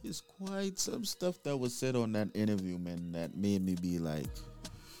 it's quite some stuff that was said on that interview, man, that made me be like,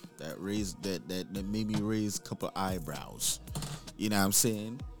 that made me raise a couple eyebrows. You know what I'm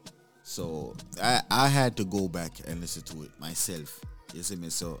saying? So I had to go back and listen to it myself. You see me?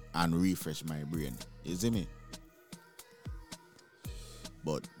 So, and refresh my brain. You see me?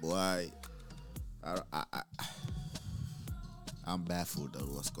 But boy, I'm baffled at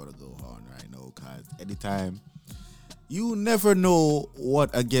what's gonna go on right now, cause anytime you never know what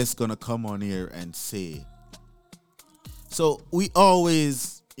a guest gonna come on here and say. So we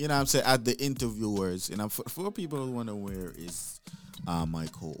always, you know what I'm saying, at the interviewers, you know, for people who wonder where is my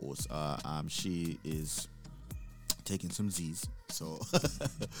co-host, she is taking some Z's. So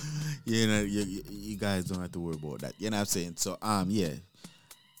you know, you guys don't have to worry about that. You know what I'm saying? So yeah.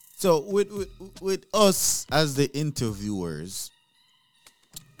 So with us as the interviewers,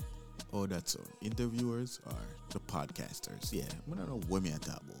 that's all. Interviewers are the podcasters. Yeah, I don't know what me at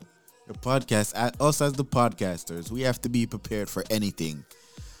that about. The podcast, us as the podcasters, we have to be prepared for anything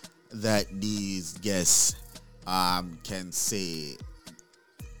that these guests can say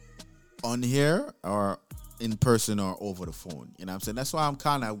on here or in person or over the phone. You know what I'm saying? That's why I'm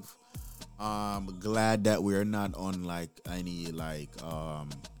kind of glad that we're not on like any like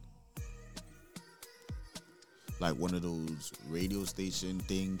one of those radio station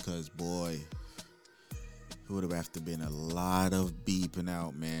thing, because boy, it would have to been a lot of beeping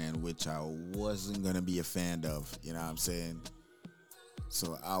out, man, which I wasn't gonna be a fan of. You know what I'm saying?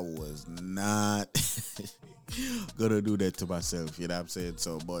 So I was not gonna do that to myself. You know what I'm saying?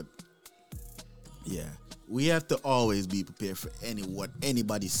 So, but yeah, we have to always be prepared for what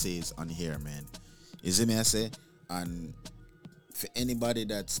anybody says on here, man. You see me? I say, and for anybody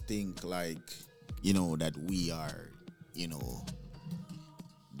that's think like, you know, that we are, you know,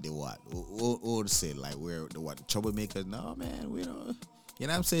 the what? Or say like we're the what? Troublemakers? No, man, we don't. You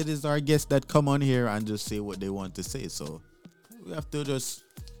know what I'm saying? It's our guests that come on here and just say what they want to say. So we have to just,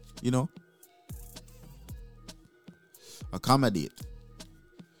 you know, accommodate.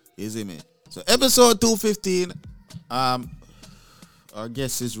 You see me? So episode 215, our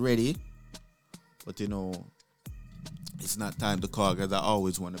guest is ready. But you know, it's not time to call because I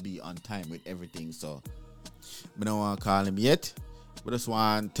always want to be on time with everything. So I don't want to call him yet. But just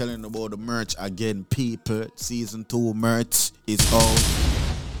want to tell him about the merch again, people. Season 2 merch is out.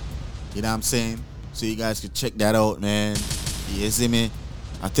 You know what I'm saying? So you guys can check that out, man. You see me?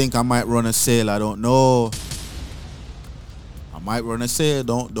 I think I might run a sale. I don't know. I might run a sale.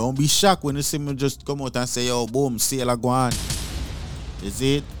 Don't be shocked when you see me just come out and say, yo, boom, sale I go on. Is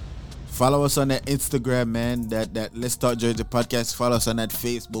it? Follow us on that Instagram, man. That Let's Talk Jersey podcast. Follow us on that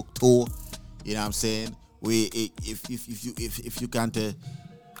Facebook too. You know what I'm saying? If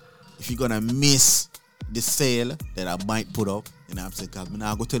you're gonna miss the sale that I might put up, you know what I'm saying? Cause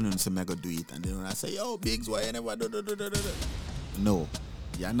now I go tell you some I go do it, and then when I say, yo, Biggs, why you never do. No,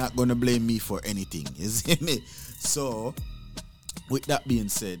 you're not gonna blame me for anything. You see me? So, with that being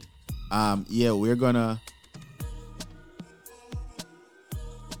said, we're gonna.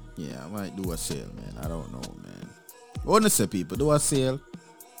 Yeah, I might do a sale, man. I don't know, man. I want to say people do a sale.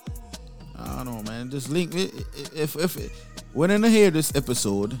 I don't know, man. Just link me. If when you hear this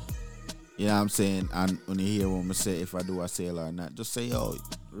episode, you know what I'm saying, and when you hear what I say, if I do a sale or not, just say, yo,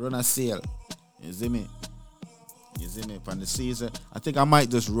 run a sale. You see me? You see me? From the season, I think I might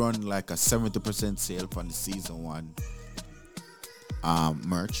just run like a 70% sale from the season 1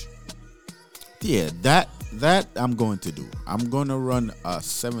 merch. Yeah, that I'm going to do. I'm going to run a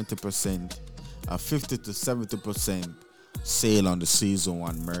 70%, a 50 to 70% sale on the season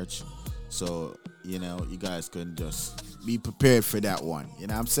 1 merch. So, you know, you guys can just be prepared for that one. You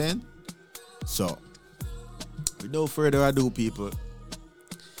know what I'm saying? So, with no further ado, people.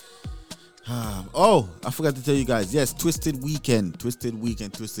 I forgot to tell you guys. Yes, Twisted Weekend, July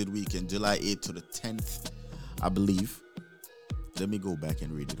 8th to the 10th, I believe. Let me go back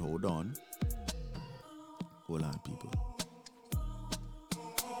and read it. Hold on, people.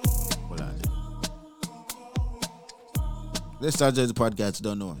 Hold on. Let's start the podcast.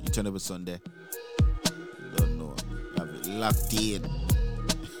 Don't know. You turn up a Sunday. Don't know. Have it locked in.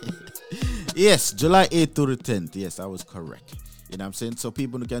 Yes, July 8th to the 10th. Yes, I was correct. You know what I'm saying? So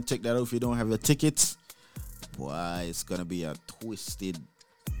people can check that out if you don't have your tickets. Boy, it's gonna be a twisted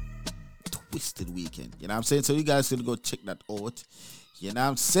weekend. You know what I'm saying? So you guys can go check that out. You know what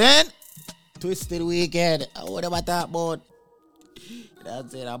I'm saying? Twisted Weekend. What am I talking about? You know what I'm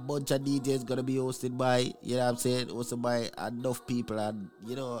saying? A bunch of DJs gonna be hosted by, you know what I'm saying, hosted by enough people and,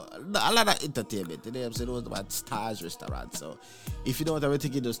 you know, a lot of entertainment. You know what I'm saying? Hosted by Stars Restaurant. So if you don't have a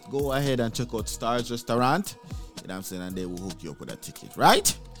ticket, just go ahead and check out Stars Restaurant. You know what I'm saying? And they will hook you up with a ticket,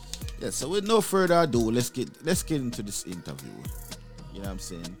 right? Yeah, so with no further ado, let's get into this interview. You know what I'm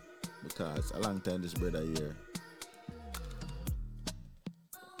saying? Because a long time this brother here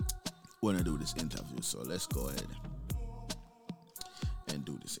wanna do this interview. So let's go ahead and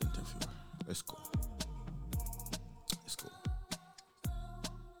do this interview. Let's go.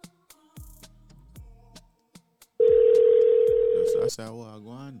 That's how I go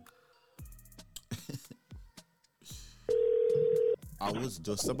on. I was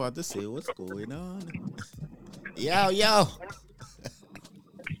just about to say what's going on. Yo.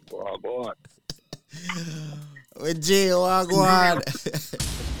 Oh, God. With G, what go on?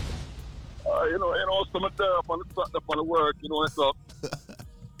 You know, some of them on the work, you know, and stuff.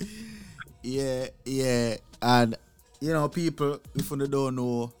 Yeah. And, you know, people, if you don't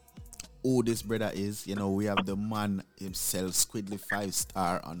know who this brother is, you know, we have the man himself, Squidly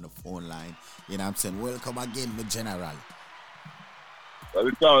 5-star on the phone line. You know what I'm saying? Welcome again, my general. Well,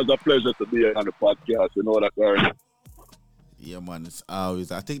 it's always a pleasure to be here on the podcast, you know that, Gary. Yeah, man, it's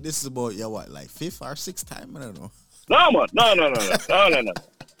always. I think this is about, like 5th or 6th time? I don't know. No, man. No.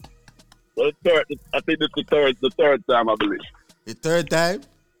 The third, I think it's the third time, I believe. The third time?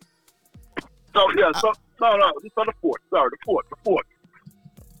 No, it's on the fourth. Sorry, the fourth.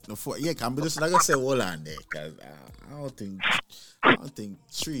 The fourth, yeah, can be just like I said, hold on there, because I don't think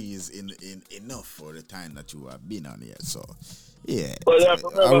 3 is enough for the time that you have been on here. So, yeah,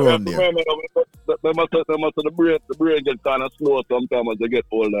 around there. The brain gets kind of slow sometimes as they get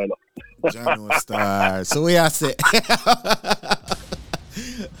older. John Star. So we are say.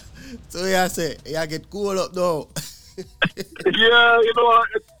 You get cool up though. Yeah, you know,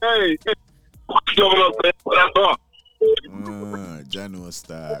 hey, Jano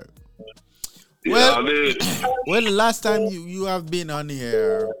Star. Yeah, Well, well, the last time you have been on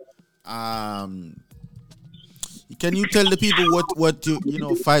here, can you tell the people what you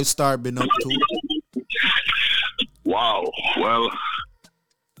know 5 Star been up to? Wow. Well,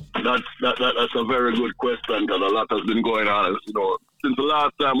 that's a very good question because a lot has been going on. You know, since the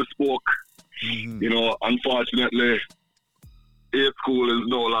last time we spoke, you know, unfortunately, A School is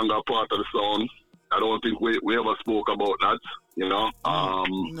no longer part of the sound. I don't think we ever spoke about that. You know.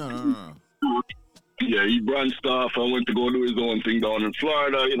 No. Yeah, he branched off and went to go do his own thing down in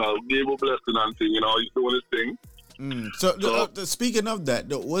Florida. You know, gave a blessing and thing. You know, he's doing his thing. So speaking of that,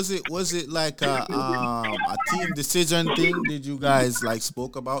 was it like a team decision thing? Did you guys like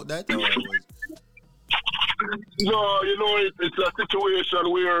spoke about that? Or was... No, you know, it's a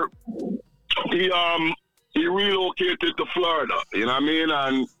situation where he relocated to Florida. You know what I mean?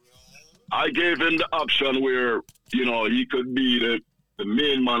 And I gave him the option where, you know, he could be the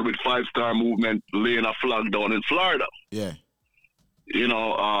main man with 5 Star Movement laying a flag down in Florida. Yeah. You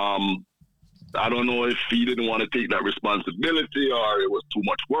know, I don't know if he didn't want to take that responsibility or it was too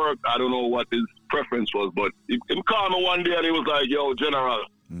much work. I don't know what his preference was, but he called me one day and he was like, yo, General,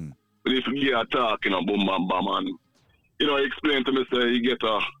 if you get a talk, you know, boom, bam, bam, and, you know, he explained to me, say, he get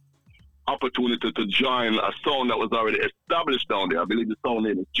a opportunity to join a sound that was already established down there. I believe the sound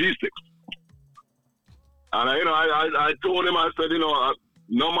name is G6. And, you know, I told him, I said, you know,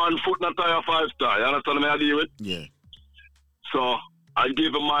 no man foot not tire 5 Star. You understand me? I deal with? Yeah. So I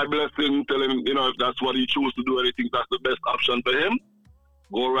gave him my blessing, tell him, you know, if that's what he chooses to do and he thinks that's the best option for him,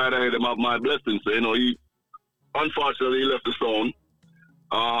 go right ahead and have my blessing. So, you know, unfortunately, he left the sound.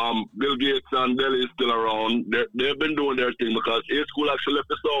 Bill Gates and Delhi is still around. They've been doing their thing because A School actually left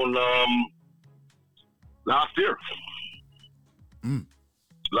the sound last year.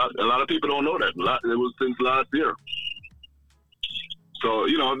 A lot of people don't know that. It was since last year. So,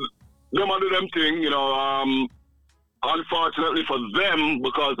 you know, them do them thing, you know, unfortunately for them,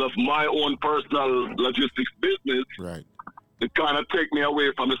 because of my own personal logistics business, right, it kind of take me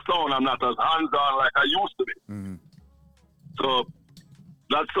away from the sound. I'm not as hands-on like I used to be. So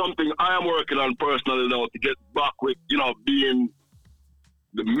that's something I am working on personally now to get back with, you know, being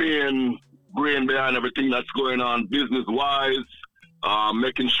the main brain behind everything that's going on business-wise,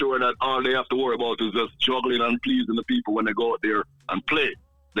 making sure that all they have to worry about is just juggling and pleasing the people when they go out there and play.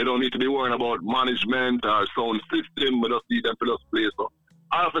 They don't need to be worrying about management or sound system. We just need them to just play. So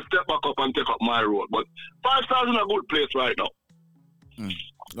I have to step back up and take up my role. But 5 Stars is in a good place right now.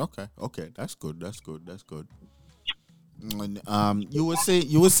 Okay, that's good. And, you were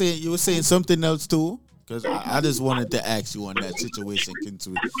saying something else too, because I just wanted to ask you on that situation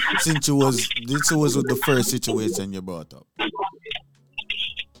since it was the first situation you brought up.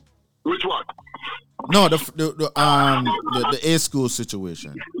 Which one? No, the A School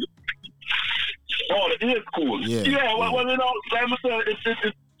situation. Oh, the A School. Yeah. Well, you know, like I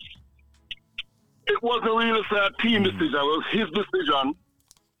said, it wasn't really a team decision. It was his decision,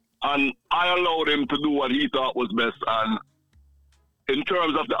 and I allowed him to do what he thought was best. And in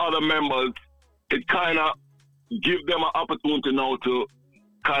terms of the other members, it kind of give them an opportunity now to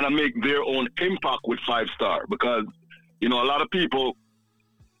kind of make their own impact with 5 Star, because, you know, a lot of people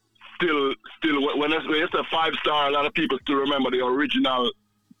still when it's a 5 Star, a lot of people still remember the original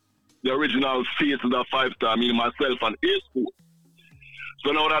faces of 5 Star, meaning myself and A School.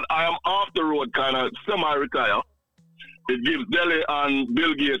 So now that I am off the road, kind of semi-retire, it gives Delhi and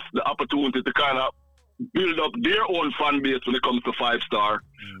Bill Gates the opportunity to kind of build up their own fan base when it comes to 5 Star,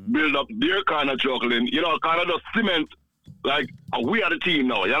 build up their kind of juggling, you know, kind of just cement, like, we are the team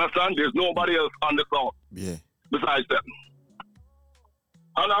now, you understand? There's nobody else on the sound besides them.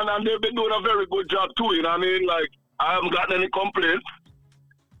 And they've been doing a very good job too, you know what I mean? Like, I haven't gotten any complaints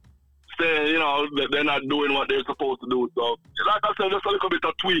saying, you know, that they're not doing what they're supposed to do. So, like I said, just a little bit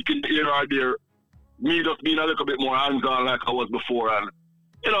of tweak in the here or there. Me just being a little bit more hands-on like I was before. And,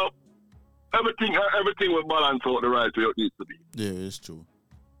 you know, everything will balance out the right way it needs to be. Yeah, it's true.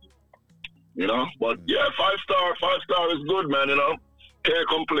 You know? But, yeah, 5 Star is good, man, you know? Can't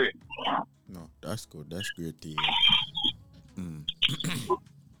complain. No, that's good. That's great to hear.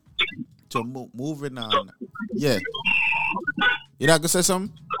 So moving on. Yeah. You not gonna say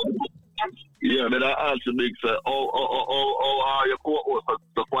something? Yeah, but I answer big say, your co-host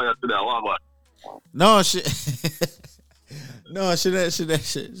are quiet today. What about? No, she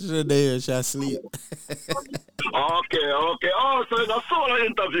she asleep. Okay. Oh, so it's a solo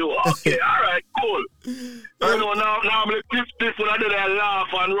interview. Okay, all right, cool. You know, now I'm like this when I did a laugh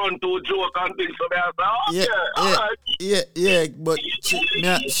and run to a joke and things. So I say, yeah, but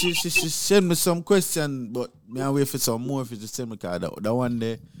she sent me some question, but Me I wait for some more if you just send me card. That one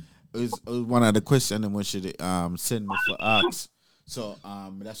there was one of the questions when she send me for ask. So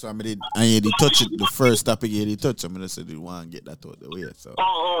that's why I did. And he touch it the first topic he touch. I mean I said he want to get that out the way. So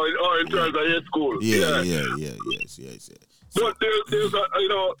in terms of your school. Yes. But there's a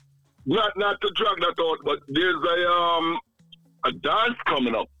not to drag that out, but there's a dance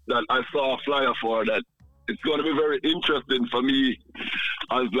coming up that I saw a flyer for that it's going to be very interesting for me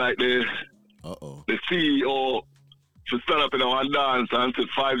as like the CEO to stand up in one dance and say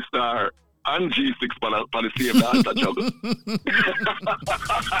 5-star and G6 for the same dance at juggle.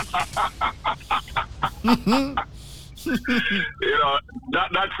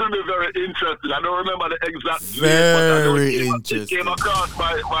 That should be very interesting. I don't remember the exact very interesting. It came across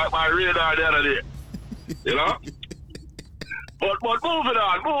my radar the other day. But moving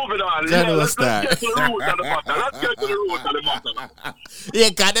on. Let's get to the root of the matter. Yeah,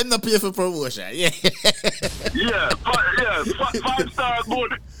 God, them not pay for promotion. Yeah. 5-star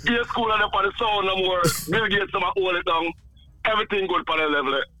good. Be school and up on the sound no more. Bill Gates some hold it down. Everything good for the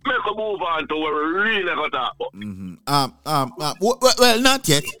level. Make a move on to where we really got to talk about. Well, not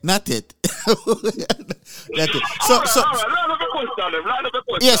yet. Not yet. So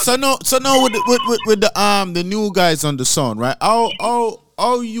now with the new guys on the sound, right?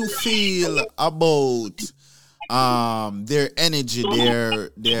 How you feel about their energy,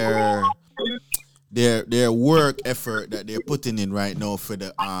 their work effort that they're putting in right now for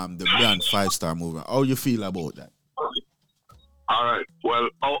the brand 5-star movement? How you feel about that? All right. Well,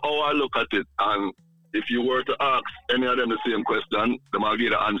 how I look at it, and if you were to ask any of them the same question, they might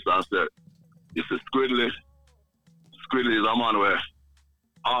give the answer and say, you see, Squidly is a man where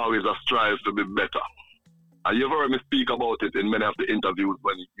always a strive to be better. And you've heard me speak about it in many of the interviews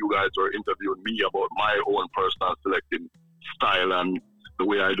when you guys were interviewing me about my own personal selecting style and the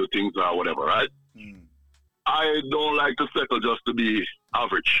way I do things or whatever, right? I don't like to settle just to be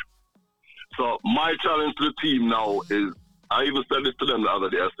average. So my challenge to the team now is, I even said this to them the other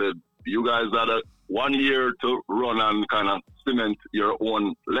day. I said, you guys had 1 year to run and kind of cement your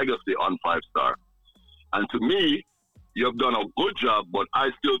own legacy on 5-star. And to me, you've done a good job, but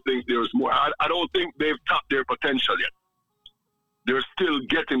I still think there's more. I don't think they've tapped their potential yet. They're still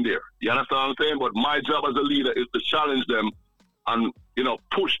getting there. You understand what I'm saying? But my job as a leader is to challenge them and,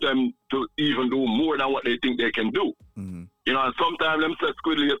 push them to even do more than what they think they can do. And sometimes them say,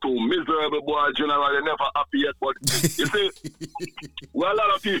 Squidly, you're too miserable, boy, general, you're never happy yet. But you see, well, a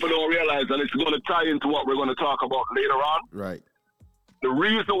lot of people don't realize, and it's going to tie into what we're going to talk about later on. Right. The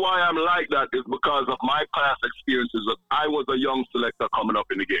reason why I'm like that is because of my past experiences. I was a young selector coming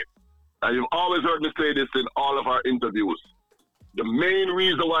up in the game. And you've always heard me say this in all of our interviews. The main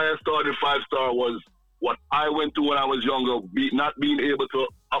reason why I started 5-star was what I went through when I was younger, not being able to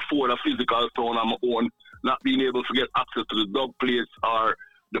afford a physical sound on my own, not being able to get access to the dub plates or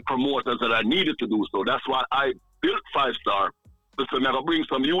the promoters that I needed to do so. That's why I built 5-star. So I'm going to bring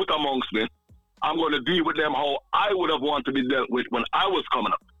some youth amongst me. I'm going to deal with them how I would have wanted to be dealt with when I was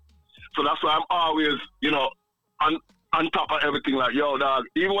coming up. So that's why I'm always, on top of everything. Like, yo, dog,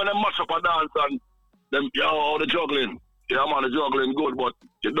 even when I match up a dance and them, yo, the juggling. Yeah, man, the juggling good, but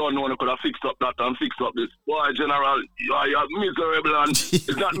you don't know when I could have fixed up that and fixed up this. Boy, General, you're miserable, and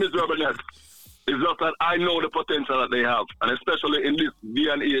it's not miserableness. It's just that I know the potential that they have. And especially in this day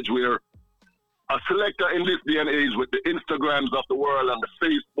and age where a selector in this day and age with the Instagrams of the world and the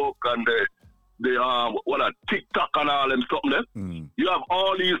Facebook and the TikTok and all them something there, you have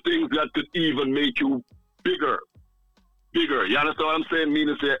all these things that could even make you bigger. You understand what I'm saying?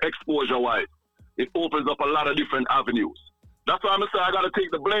 Meaning, say, exposure-wise. It opens up a lot of different avenues. That's why I'm saying I got to take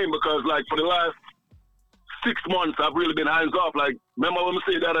the blame because, like, for the last 6 months, I've really been hands off. Like, remember when we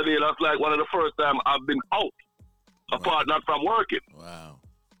said the other day, that's like one of the first time I've been out, apart not from working. Wow.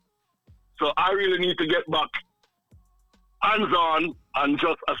 So I really need to get back hands-on and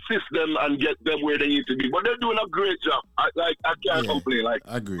just assist them and get them where they need to be. But they're doing a great job. I can't complain. Like,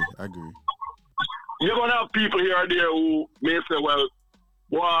 I agree. You're going to have people here and there who may say, well,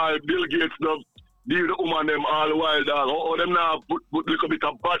 why Bill Gates don't deal the woman them all the while, dog. Or them now put a little bit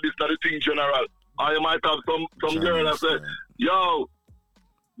of badness to the thing general. Or you might have some girl that say, yo,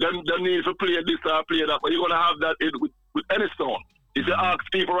 them need to play this or play that. But you're going to have that with any song. If you ask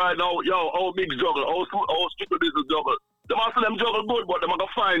people right now, yo, how big juggle, how stupid is the juggle? Them also them juggle good, but they're going to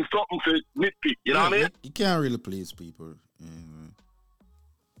find something to nitpick. You know what I mean? You can't really please people.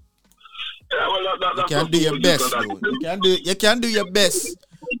 Yeah, well, you can do your best, though. You can do your best,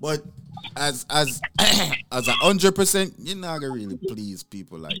 but as 100%, you're not gonna really please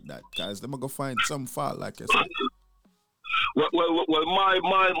people like that, guys. They're gonna find some fault, like I said. Well,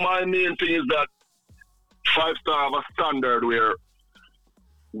 my main thing is that 5 Star have a standard where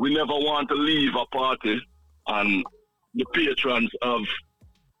we never want to leave a party and the patrons have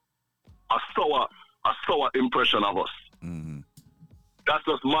a sour impression of us. Mm-hmm. That's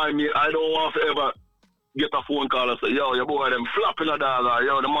just I don't want to ever get a phone call and say, yo, your boy them flopping a dance, or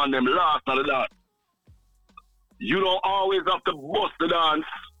yo, the man them last on the dance. You don't always have to bust the dance,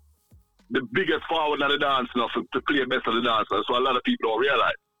 the biggest forward of the dance, to play best of the dance. That's what a lot of people don't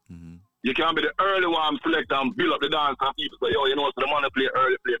realize. Mm-hmm. You can't be the early one select and build up the dance and people say, yo, so the man who play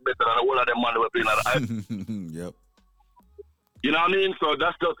early play better than the whole of them man who play at the Yep. You know what I mean? So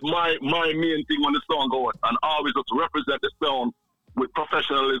that's just my main thing when the song goes, and always just represent the sound with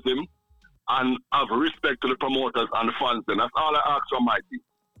professionalism and have respect to the promoters and the fans. And that's all I ask from my team.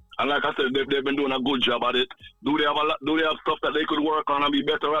 And like I said, they've been doing a good job at it. Do they have stuff that they could work on and be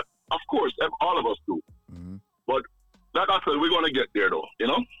better at? Of course, all of us do. Mm-hmm. But like I said, we're gonna get there though, you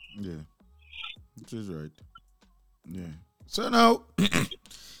know? Yeah. Which is right. Yeah. So now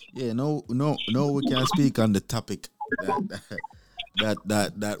we can speak on the topic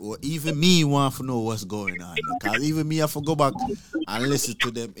that even me want to know what's going on. Because even me have to go back and listen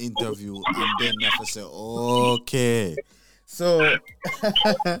to them interview and then have to say, okay. So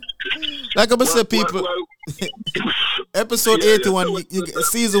like I said, people, episode 81,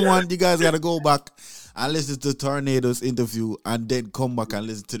 season 1, you guys gotta go back and listen to Tornado's interview and then come back and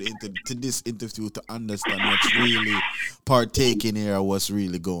listen to this interview to understand what's really partaking here, what's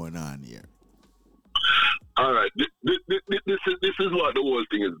really going on here. All right, this is what the whole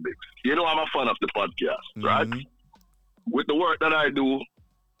thing is, Big. You know, I'm a fan of the podcast, right? With the work that I do,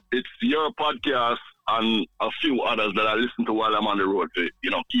 it's your podcast and a few others that I listen to while I'm on the road to,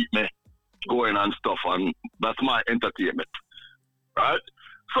 keep me going and stuff, and that's my entertainment, right?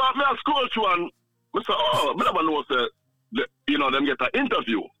 So I scroll through and I say, I never know them get an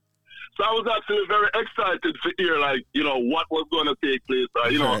interview. So I was actually very excited to hear, what was going to take place,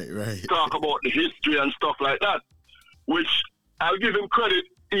 right. Talk about the history and stuff like that, which I'll give him credit.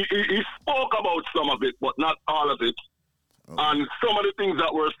 He spoke about some of it, but not all of it. Oh. And some of the things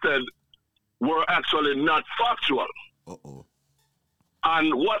that were said were actually not factual. Uh-oh.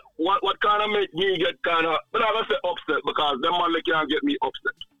 And what kind of make me get kind of, but I don't say upset, because them man can't get me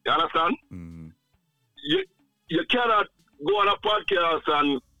upset. You understand? Mm-hmm. You cannot go on a podcast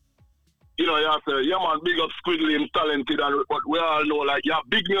and, you say, yeah man, big up Squidly, I'm talented, and but we all know,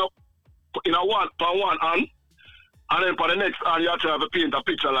 big me up in a one hand, and then for the next hand, you have to have a paint a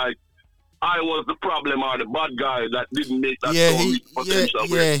picture like I was the problem or the bad guy that didn't make that potential.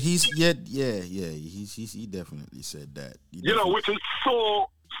 He definitely said that. Which is so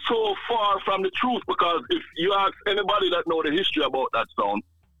far from the truth, because if you ask anybody that know the history about that sound,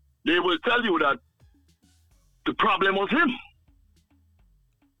 they will tell you that the problem was him.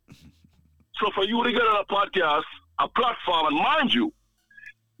 So for you to get on a podcast, a platform, and mind you,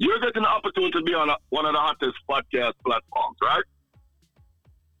 you're getting the opportunity to be on one of the hottest podcast platforms, right?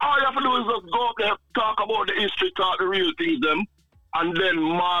 All you have to do is just go up there, talk about the history, talk the real things, and then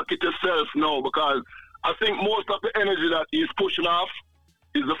market yourself now, because I think most of the energy that he's pushing off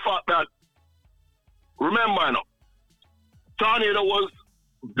is the fact that, remember, Tornado was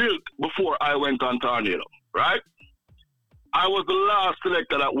built before I went on Tornado, right? I was the last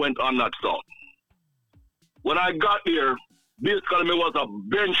selector that went on that song. When I got there, basically me was a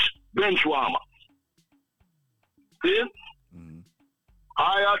bench warmer. See? Mm-hmm.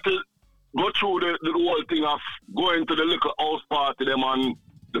 I had to go through the whole thing of going to the liquor house party them and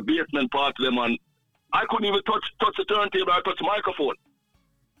the basement party them, and I couldn't even touch the turntable, I touched the microphone.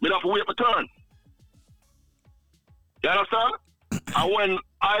 I'd have to wait for turn. You understand? And when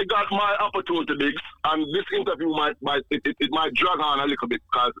I got my opportunity, Biggs, and this interview might drag on a little bit,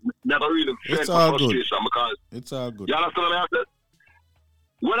 because never really felt my frustration, because it's all good. You understand what I said?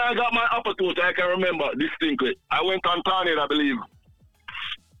 When I got my opportunity, I can remember distinctly. I went on Tornado, I believe,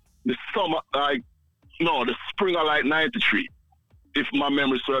 the spring of 93, if my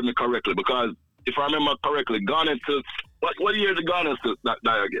memory serves me correctly, because if I remember correctly, Garnet Silk, what year did Garnet Silk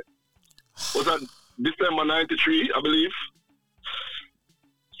die again? Was that December 93, I believe?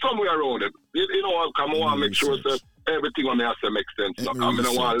 Somewhere around it. I want to make sure that everything on there makes sense. I don't want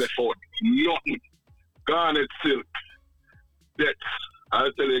to left out nothing. Garnet Silk.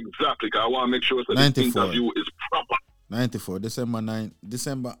 I'll tell you exactly, because I want to make sure that this interview is proper. 94, December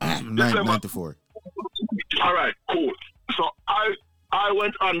 94. All right, cool. So I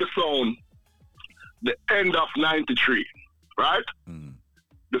went on the sound the end of 93, right? Mm.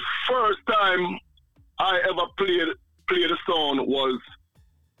 The first time I ever played a song was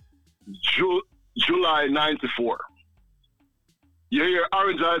July 94. You hear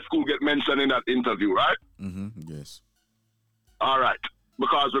Orange High School get mentioned in that interview, right? Yes. All right.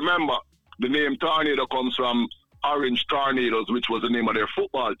 Because remember, the name Tornado comes from Orange Tornadoes, which was the name of their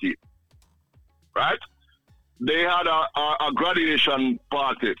football team. Right? They had a graduation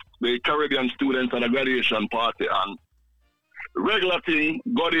party. The Caribbean students had a graduation party. And regular thing,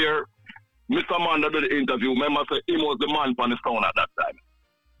 got here, Mr. Man that did the interview, remember, say he was the man on the sound at that time.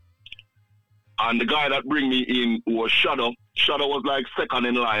 And the guy that bring me in was Shadow. Shadow was like second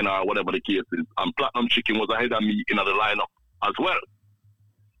in line or whatever the case is. And Platinum Chicken was ahead of me in the lineup as well.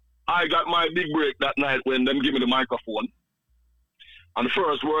 I got my big break that night when them give me the microphone. And the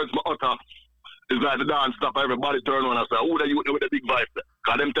first words my utter is like the dance stop. Everybody turn on and say, who the youth with the big vibe?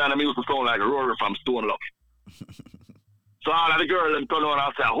 Because them time I used to sound like Rory from Stone Love. So all of the girls them turn on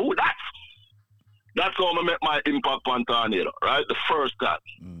and say, who that? That's how I met my impact on Tornado, right? The first time.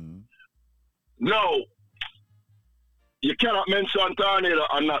 No, you cannot mention Tornado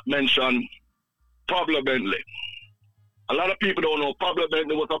and not mention Pablo Bentley. A lot of people don't know Pablo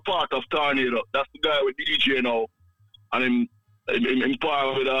Bentley was a part of Tornado. That's the guy with DJ now. And in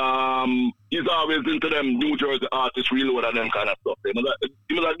part with, he's always into them New Jersey artists, reload and them kind of stuff.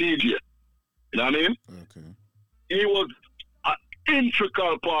 He was a DJ. You know what I mean? Okay. He was an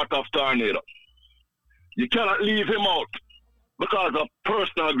integral part of Tornado. You cannot leave him out because of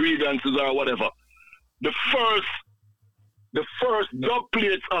personal grievances or whatever. The first dub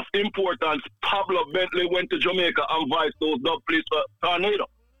plates of importance, Pablo Bentley went to Jamaica and vice those dub plates for Tornado.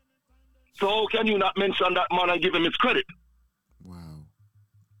 So how can you not mention that man and give him his credit? Wow.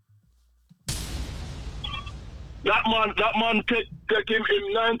 That man take him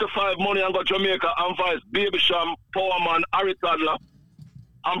in 9 to 5 money and go to Jamaica and vice Baby Sham, Power Man, Harry Sadler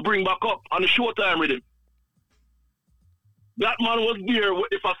and bring back up on the showtime with him. That man was there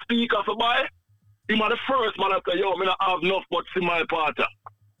if a speaker for buy. He was the first man that say, yo, I don't have enough but see my partner.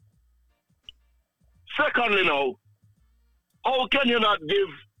 Secondly now, how can you not give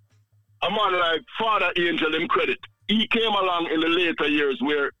a man like Father Angel him credit? He came along in the later years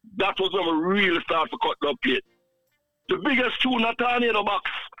where that was when we really started to cut the plate. The biggest tune at Tornado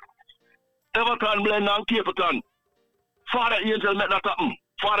box, Everton Blend and Capleton. Father Angel met that happen.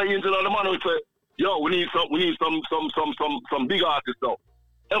 Father Angel and the man would say, yo, we need some big artists now.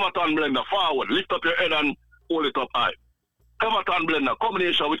 Everton Blender, forward, lift up your head and hold it up high. Everton Blender,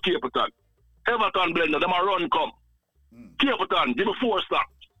 combination with Capleton. Everton Blender, them a run come. Capleton, give me 4 star.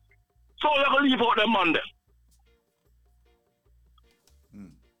 So you can leave out them man there.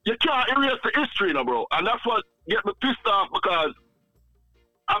 You can't erase the history, you know, bro. And that's what get me pissed off because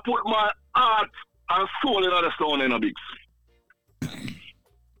I put my heart and soul in the sound in a bigs.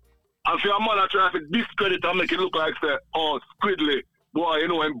 And for your mother trying to discredit and make it look like, say, oh, Squidly, boy, you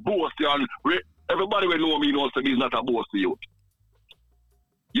know, I'm boasty and everybody will know me knows that he's not a boasty youth.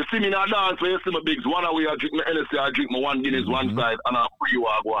 You see me in a dance where you see my bigs, one away I drink my LSC, I drink my 1 Guinness one side and I free you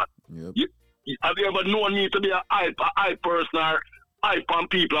are one. Have you ever known me to be a hype person or hype on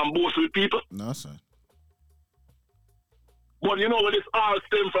people and boast with people? No, sir. But you know where this all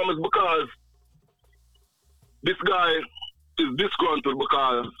stem from is because this guy is disgruntled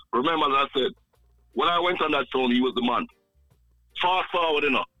because, remember as I said, when I went on that song, he was the man. Fast forward,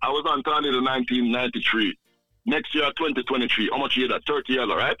 you know, I was on Tornado in 1993. Next year, 2023, how much year that? 30 years,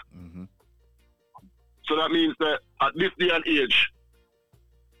 right? So that means that at this day and age,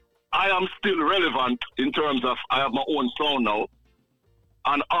 I am still relevant in terms of I have my own sound now,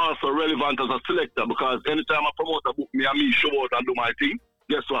 and also relevant as a selector because anytime a promoter book me and me show out and do my thing,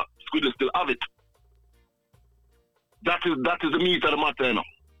 guess what? Squid still have it. That is the meat of the matter, you know.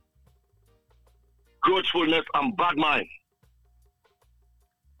 Grudgefulness and bad mind.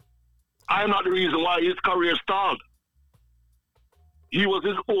 I am not the reason why his career stalled. He was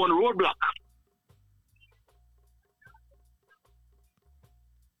his own roadblock.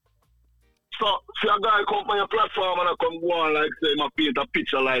 So, see a guy come on your platform and I come go on like say, I paint a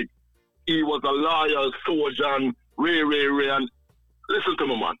picture like he was a loyal soldier and Ray and listen to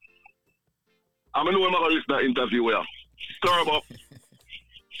me, man. I know I'm going to listen to that interview where stir him up.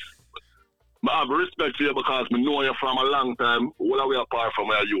 I have respect for you because I know you from a long time, all the way apart from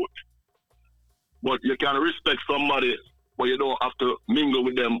where youth. But you can respect somebody, but you don't have to mingle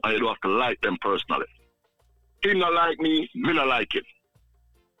with them and you don't have to like them personally. He not like me not like him.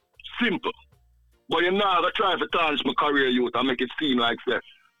 Simple. But you know, I try to tarnish my career youth and make it seem like that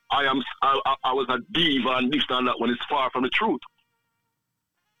I was a diva and this and that when it's far from the truth.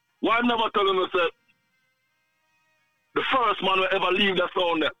 Why I'm never telling us that the first man who ever leave that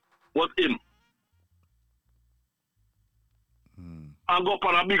sound there was him. and go up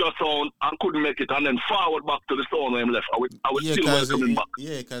on a bigger sound and couldn't make it, and then forward back to the sound when him left. I would still welcome him back.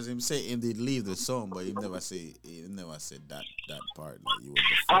 Yeah, because him say him did leave the song, but he never said that part. Like you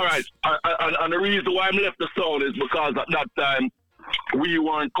all right, and the reason why him left the sound is because at that time we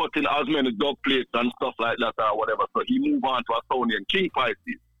weren't cutting as many dub plates and stuff like that or whatever. So he moved on to a sound named King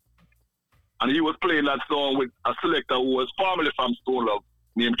Pisces, and he was playing that song with a selector who was formerly from Stone Love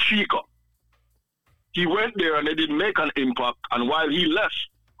named Chica. He went there and they didn't make an impact. And while he left,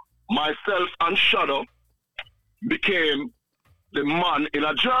 myself and Shadow became the man in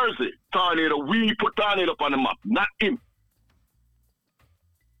a jersey. Tornado, we put Tornado up on the map, not him.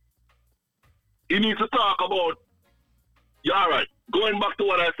 He needs to talk about, yeah, all right, going back to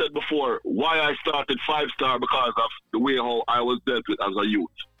what I said before, why I started 5 Star because of the way how I was dealt with as a youth.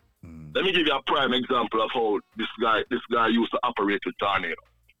 Let me give you a prime example of how this guy used to operate with Tornado.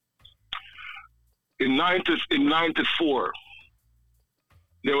 In 94,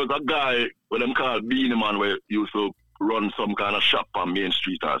 there was a guy with them called Beanie Man where he used to run some kind of shop on Main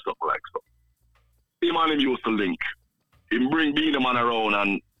Street or something like that. Him and him used to link. He bring Beanie Man around,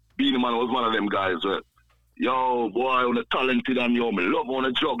 and Beanie Man was one of them guys where, yo, boy, on the talented and yo, me love on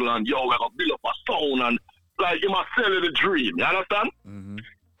the juggle and yo, we're gonna build up a sound and like he must sell you the dream, you understand? Mm-hmm.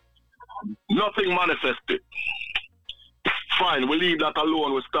 Nothing manifested. Fine, we leave that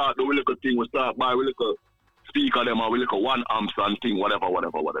alone. We start the little thing. We start by we little speaker them and we little 1 amps and thing, whatever.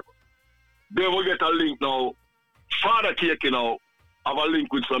 Then we get a link now. Father Cake, you know, have a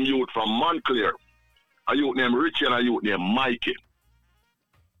link with some youth from Montclair. A youth named Richie and a youth named Mikey.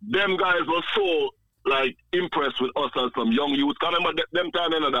 Them guys were so like impressed with us as some young youth. Can't remember them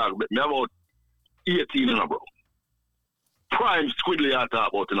time in the dog, but me about 18 in a bro. Prime squiddly I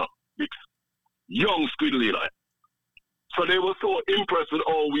talk about, you know. Young squiddly like. So they were so impressed with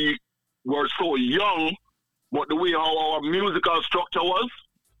how we were so young, but the way how our musical structure was,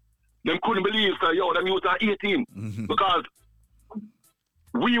 them couldn't believe that, yo, them youth are 18. Because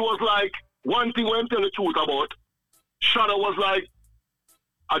we was like, one thing when tell the truth about, Shadow was like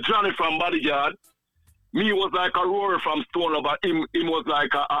a Johnny from Bodyguard, me was like a Rory from Stone Love, him was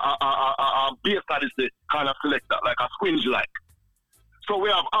like a bass statistic kind of selector, like a squinge like. So we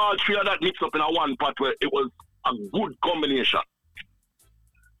have all 3 of that mixed up in a one part where it was a good combination.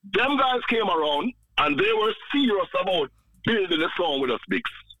 Them guys came around and they were serious about building a song with us, Bix.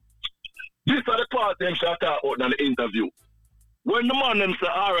 This are the part them shall talk about in the interview. When the man them say,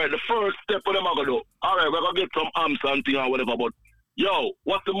 all right, the first step for them are going to do, all right, we're going to get some amps and thing or whatever, but yo,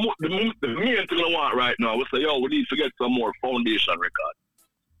 what's the main thing I want right now? We say, yo, we need to get some more foundation record.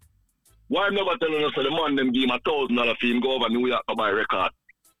 Why I'm never telling us that the man them give him $1,000 fee and go over New York to buy a record?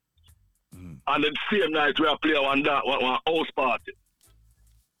 And the same night we play one house party.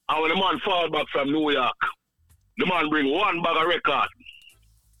 And when the man fall back from New York, the man bring 1 bag of record.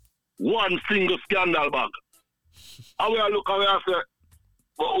 1 single scandal bag. And we look and we say,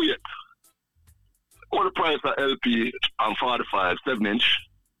 but wait. What the price of LP and 45, 7-inch?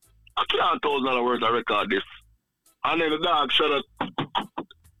 I can't $1,000 worth of record this. And then the dog shut up,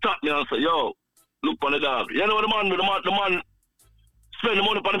 tap me and say, yo, look on the dog. You know what the man spend the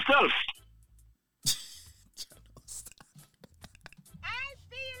money upon himself.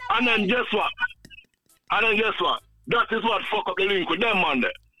 And then guess what? That is what fuck up the link with them man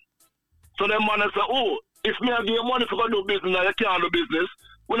there. So them man say, oh, if me I give you money to go do business and you can't do business,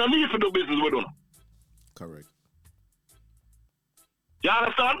 we don't need to do business with them. Correct. You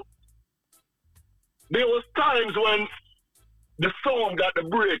understand? There was times when the song got the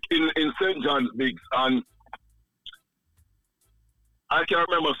break in St. John's Biggs, and I can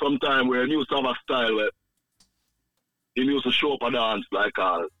remember some time where he used to have a style where he used to show up a dance like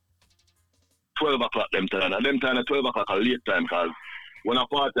 12 o'clock them time. And them time at 12 o'clock a late time because when a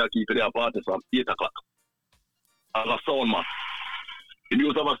party I keep it there, a party from 8 o'clock. As a sound man. He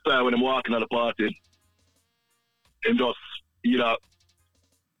used to have a style when I'm walking at the party and just either,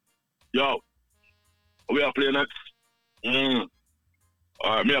 yo, we are playing next.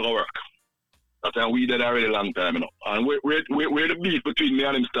 Alright, me I go work. That time we did already a long time, you know. And where the beef between me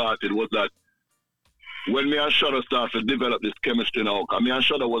and him started was that when me and Shadow started to develop this chemistry now, because me and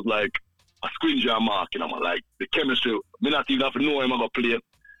Shadow was like a screen jam mark, you know, like the chemistry, me not even have to know him I'm gonna play.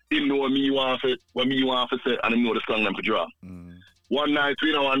 Him know what me want to say, and him know the song them to draw. One night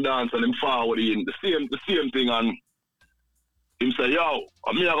we know one dance and him forward in the same thing, and him say, yo,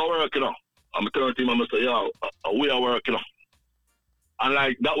 me I go work, you know. I'm a 13, I'm say, yo, we are working, you know. And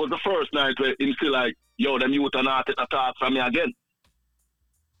like that was the first night where him say like, yo, them youth are not taking a talk from me again.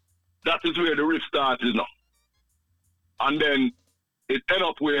 That is where the riff started, you know. And then it ended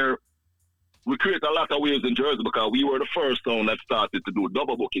up where we create a lot of waves in Jersey because we were the first sound that started to do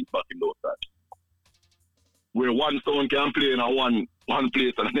double bookings back in those times. Where one sound can play in one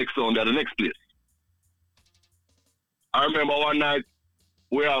place and the next sound at the next place. I remember one night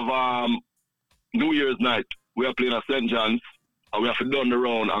we have New Year's night. We are playing at St. John's and we have to done the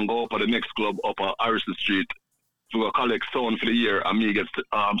round and go up at the next club up at Harrison Street to collect sound for the year and me get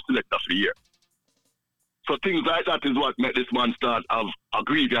selector for the year. So things like that is what made this man start have a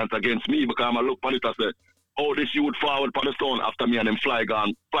grievance against me because I look at it and say, oh, this you would forward for the sound after me and them fly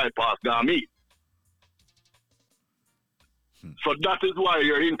past gone me. So that is why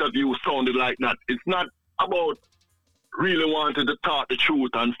your interview sounded like that. It's not about really wanting to talk the truth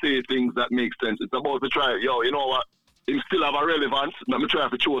and say things that make sense. It's about to try, you know what? Him still have a relevance. Let me try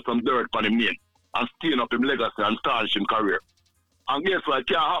to throw some dirt on him name and stain up him legacy and tarnish him career. And guess what? It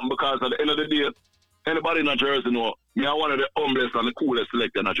can't happen because at the end of the day, anybody in Jersey know me are one of the humblest and the coolest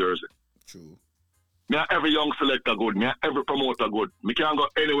selector in Jersey. True. Me are every young selector good. Me are every promoter good. Me can't go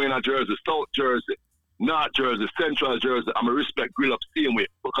anywhere in Jersey, South Jersey, North Jersey, Central Jersey. I'm a respect grill up same way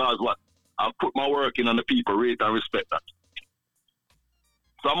because what? I've put my work in and the people rate and respect that.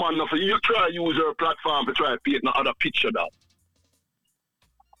 So man, if you try to use your platform to try to paint another picture down.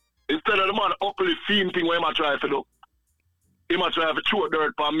 Instead of the man ugly theme thing where I try to do, he might try to throw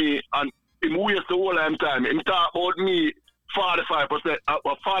dirt on me and him waste the whole time. Him talk about me 45%,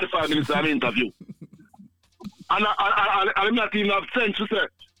 45 minutes of an interview. and I'm not even have sense to say,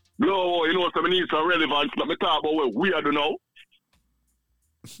 no, you know, so I need some relevance. Let me talk about what we are doing now.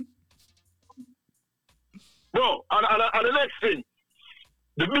 Bro, and the next thing,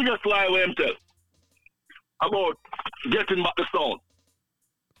 the biggest lie we am tell about getting back the sound.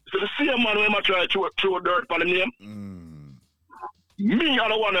 So the same man when I try to throw dirt on the name, me I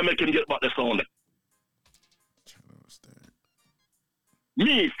don't want to make him get back the sound.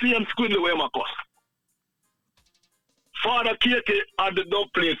 Me, same squiddly way my cuss. Father KK had the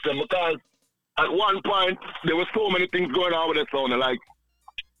dub place them because at one point there were so many things going on with the sound. Like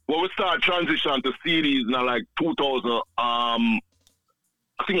when we start transition to CDs now, like 2000, I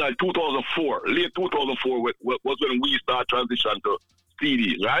think like 2004, late 2004 was when we start transition to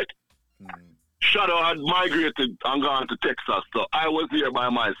CDs, right? Shadow had migrated and gone to Texas, so I was here by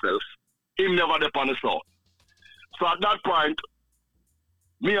myself. Him never did on the sound. So at that point,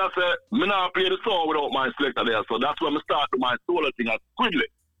 me I said, me not play the song without my selector there, so that's when I start to my solo thing at Squiddly,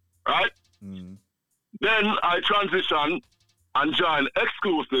 right? Then I transitioned and joined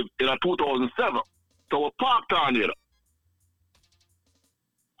Exclusive in 2007. So we parked on here.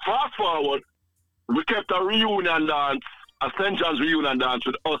 Fast forward, we kept a reunion dance, a St. John's reunion dance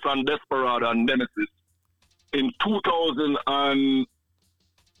with us and Desperado and Nemesis in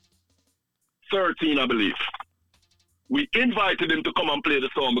 2013, I believe. We invited him to come and play the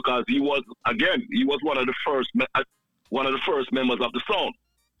song because he was one of the first members of the song.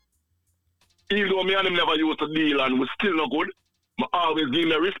 Even though me and him never used to deal and was still not good, I always give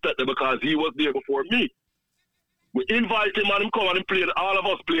him respect because he was there before me. We invited him and him come and he played, all of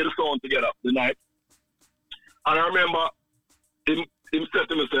us played the song together the night. And I remember him said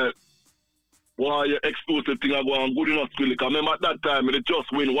to me, said, "Why your Exclusive thing are going good enough to because remember at that time it just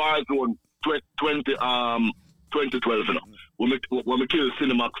win Warzone 2012, you know, when we kill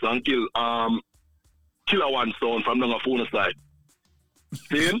Cinemax and kill Killer One sound from the phone side.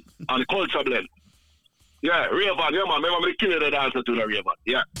 See him? And the Culture Blend. Yeah, Raven, yeah man, remember me killing the dancer to the Raven.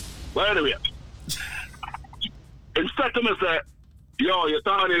 Yeah. But anyway. Instead of me say, yo, you're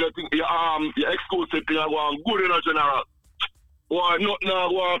talking your Exclusive thing are going good in a general. Why nothing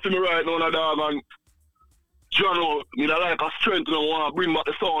going for me right now, dog, and John, me like a strength, you know, want to bring back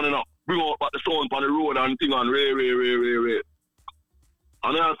the sound, you know. Bring out back the sound on the road and thing on Ray.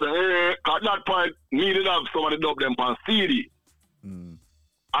 And then I say, hey, at that point, me did have somebody dub them on CD. And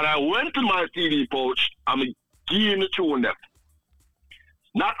I went to my CD pouch and I gave the tune them.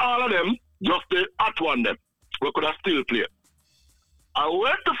 Not all of them, just the hot one them. We could have still played. I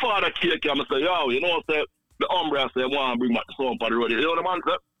went to Father KK and I said, yo, you know, say, the Umbra said, I want to bring back the sound on the road. You know the man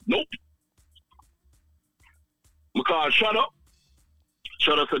said? Nope. Because Shadow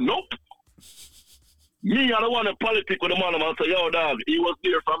said, nope. Me, I don't want to politic with the man and say, yo, dog, he was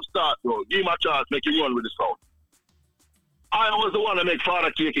there from start, bro. Give him a chance, make him run with the sound. I was the one to make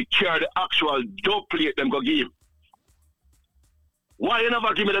Father KK carry the actual dub plate them go give him. Why you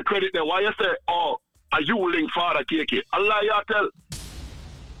never give me the credit then? Why you say, oh, are you link Father KK? Allah, you tell.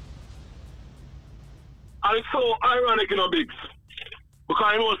 And it's so ironic, you know, Biggs. Because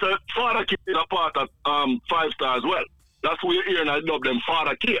I know that Father KK is a part of 5 Star as well. That's why you're hearing I dub them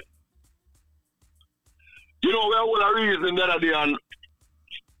Father K. You know, we have a reason the other day and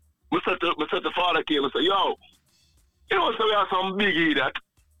I said to Father K, I said, yo, you know, so we have some big idiot.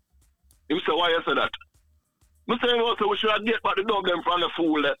 He said, why you say that? I said, you know, so we should have get back the dog them from the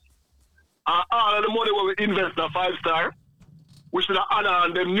fool there. And all of the money when we invest in 5 star, we should have added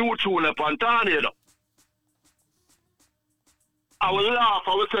on them new tune upon Tornado. I will laugh,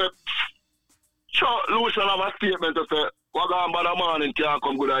 I will say, sure, Lucian have a statement to say, we're going by the morning, can't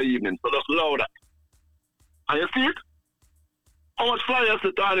come good evening, so just louder. And you see it? How much flyers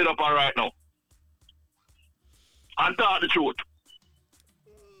to turn it up on right now? And tell the truth.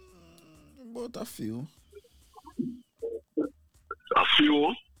 About a few. A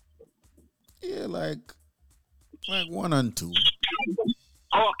few? Yeah, like 1 and 2.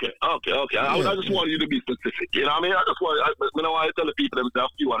 Okay. I just want you to be specific. You know what I mean? I don't want to tell the people them a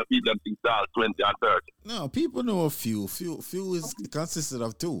few and the people them think that 20 and 30. No, people know a few. Few is consisted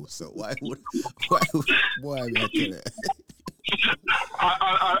of 2. So why would I tell it?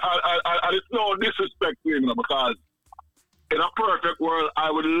 And it's no disrespect to him, because in a perfect world,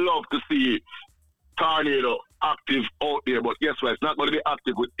 I would love to see Tornado active out there, but guess what? It's not going to be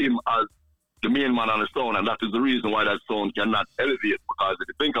active with him as the main man on the sound, and that is the reason why that sound cannot elevate, because if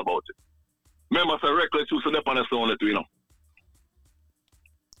you think about it, remember, say Reckless used to step on the sound, you know.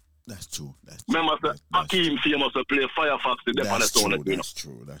 That's true. Remember, say Hakeem famous to play Firefox to step on the sound, you know.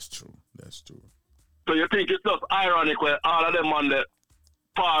 That's true. So you think it's just ironic where all of them on the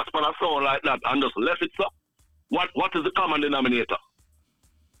pass on a sound like that and just left it, sir? What is the common denominator?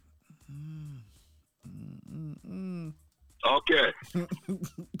 Okay.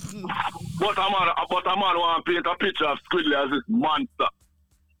 But a man want to paint a picture of Squidly as this monster.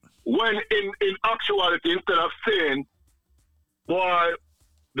 When in actuality, instead of saying, boy,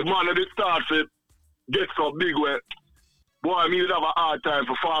 the man that did start to get so big where, boy, me did have a hard time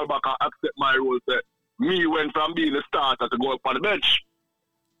to fall back and accept my role. That me went from being a starter to go up on the bench.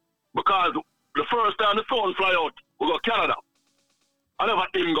 Because the first time the sun fly out, we go Canada. I never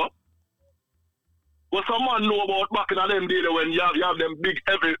him go. What some man know about back in them days when you have them big,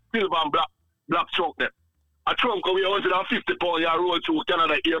 heavy, silver and black truck there. A trunk of 150 pounds, you roll through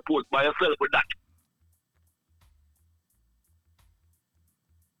Canada airport by yourself with that.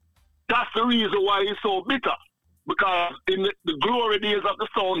 That's the reason why he's so bitter. Because in the glory days of the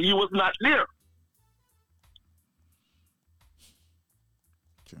sound, he was not there.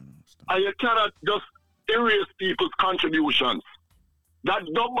 And you cannot just erase people's contributions. That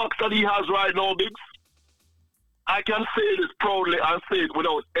dub box that he has right now, Biggs, I can say this proudly and say it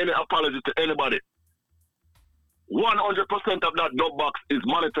without any apology to anybody. 100% of that dub box is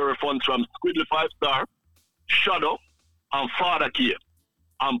monetary funds from Squidly 5 Star, Shadow, and Father K,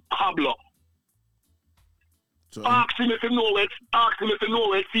 and Pablo. So, ask him if you know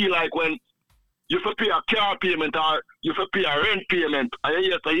it feel like when you have to pay a car payment or you have to pay a rent payment, and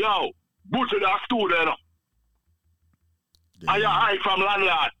you say, yo, butcher that student. And you hide from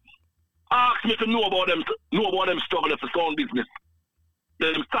landlord. Ask me to know about them struggling for sound business.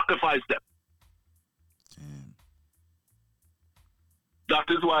 Let them sacrifice them. That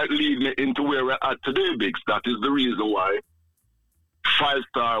is why it leads me into where we're at today, Biggs. That is the reason why 5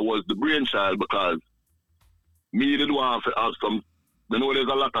 Star was the brainchild, because me did want to have some. You know, there's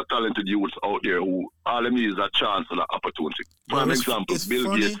a lot of talented youths out there who all they need is a chance and an opportunity. For example,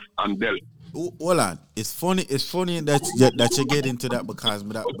 Bill Gates and Dell. Hold on. It's funny that you get into that, because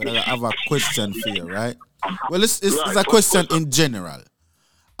but I have a question for you, right? Well, it's a question in general.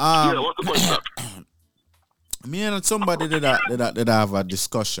 What's the question? Me and somebody did have a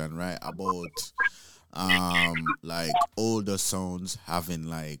discussion, right, about like older sounds having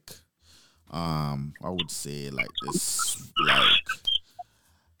like I would say like this, like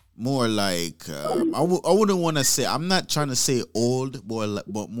more like I wouldn't want to say, I'm not trying to say old,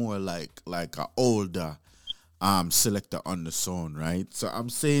 but more like a older selector on the sound, right? So I'm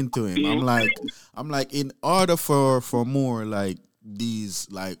saying to him, I'm like in order for more like these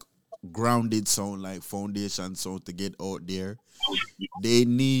like grounded sound, like foundation sound to get out there, they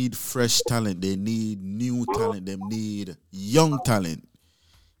need fresh talent, they need new talent, they need young talent.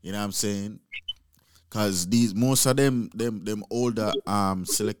 You know what I'm saying? Cause most of them older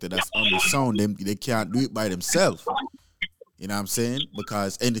selectors that's on the sound, they can't do it by themselves. You know what I'm saying?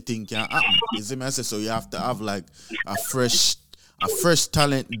 Because anything can happen. You see me? I say, so you have to have like a fresh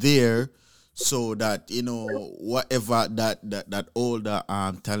talent there, so that, you know, whatever that older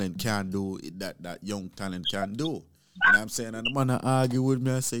talent can do, that young talent can do. You know what I'm saying? And the man argue with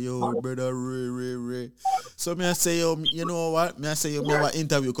me, I say, yo, brother, Ray. So me I say, yo, you know what? Me I say, yo, me have an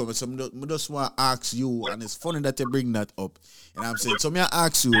interview coming, so me just want to ask you, and it's funny that you bring that up. You know what I'm saying? So me I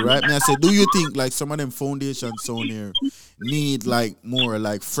ask you, right? Me I say, do you think like some of them foundation sound here need like more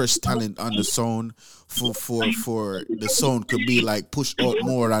like fresh talent on the sound for the sound could be like pushed out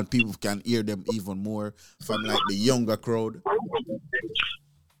more and people can hear them even more from like the younger crowd?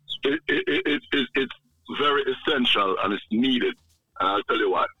 It's very essential and it's needed. And I'll tell you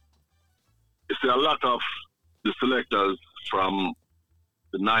what. You see a lot of the selectors from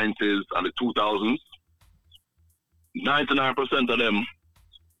the 90s and the 2000s, 99% of them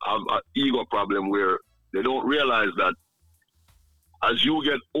have an ego problem where they don't realize that as you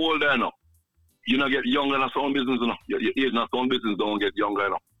get older enough, you don't get younger in a sound business enough. Your age in a sound business don't get younger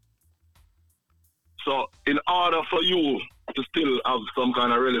enough. So in order for you to still have some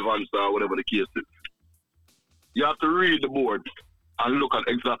kind of relevance or whatever the case is, you have to read the board and look at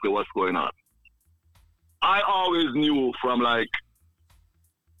exactly what's going on. I always knew from like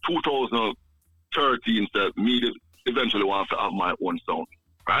 2013 that me did eventually want to have my own sound,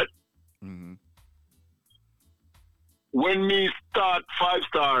 right? Mm-hmm. When me start 5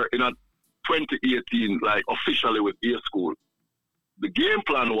 Star in a 2018, like officially with A School, the game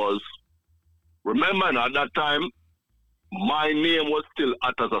plan was, remember at that time, my name was still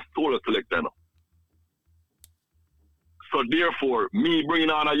out as a solo selector. So therefore, me bringing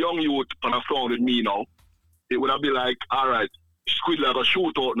on a young youth on a sound with me now, it would have been like, all right, Squid like a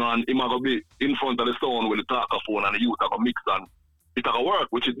shootout now and him going to be in front of the sound with the talkerphone and the youth have a mix and it have work,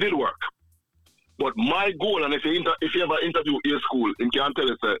 which it did work. But my goal, and if you ever interview A School, you can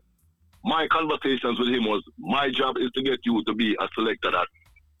tell us that my conversations with him was, my job is to get you to be a selector that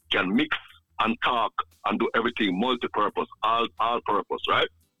can mix and talk and do everything multi-purpose, all purpose, right?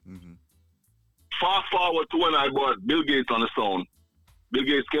 Mm-hmm. Fast forward to when I brought Bill Gates on the sound. Bill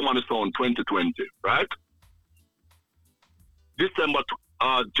Gates came on the sound 2020, right?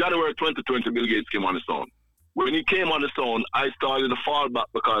 January 2020, Bill Gates came on the sound. When he came on the sound, I started to fall back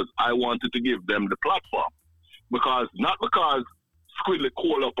because I wanted to give them the platform. Not because Squidly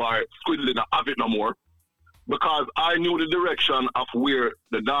called up or Squidly didn't have it no more, because I knew the direction of where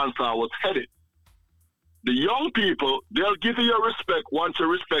the dancer was headed. The young people, they'll give you your respect once your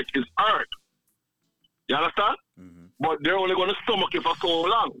respect is earned. You understand? Mm-hmm. But they're only going to stomach you for so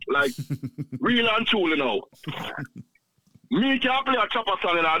long. Like, real and truly now. Me can't play a chopper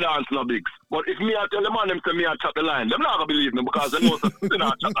song in a dance, no bigs. But if me I tell the man them say me I chop the line, them not gonna believe me because they know they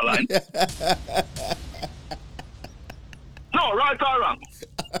not chop the line. No, right or wrong?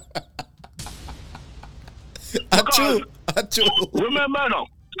 True. Remember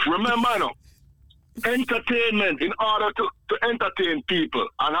now. Entertainment, in order to entertain people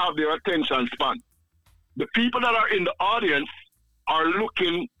and have their attention span, the people that are in the audience are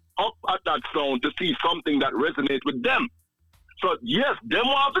looking up at that sound to see something that resonates with them. So yes, them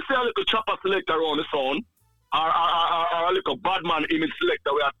want to say a little chopper selector on the sound, or a little bad man image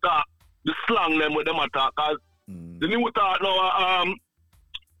selector where attack the slang them with them attack. Cause the new talk now,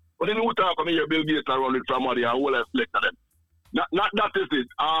 but the new talk come here, Bill Gates around it from the whole selector them. Not that is it.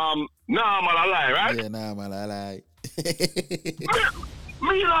 Nah, man, I lie, right? Yeah, nah, man, I lie.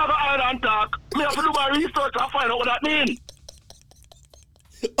 me not go hide and talk. Me have to do my research and find out what that means.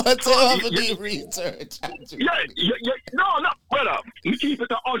 What's up to do research? Yeah. No, brother. You keep it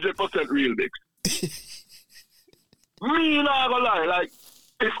 100% real, big. Me not gonna lie. Like,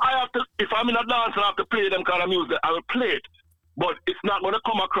 if I'm in a dance and I have to play them kind of music, I will play it. But it's not gonna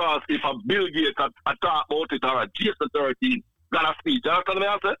come across if a Bill Gates talk about it or a Jason 13 got a speech. You understand what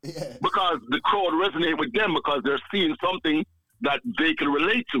I say? Yeah. Because the crowd resonate with them because they're seeing something that they can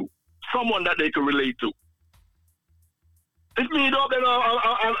relate to. Someone that they can relate to. If me up there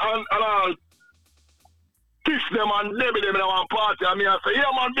and fish them and debby them in one party, and me I say,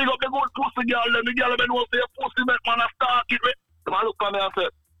 yeah man, big up the good pussy girl, the girl that wants to say pussy make man a start it with. So I look at me and say,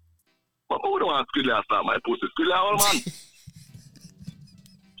 but who don't want to Squidly start my pussy? Squidly old man.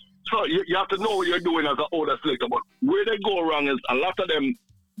 So you have to know what you're doing as an older selector, but where they go wrong is a lot of them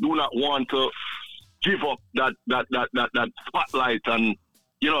do not want to give up that spotlight, and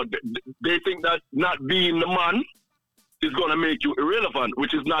you know they think that not being the man is going to make you irrelevant,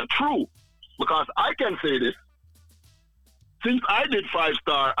 which is not true. Because I can say this, since I did 5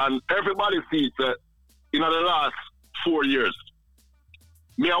 Star and everybody sees that in the last 4 years,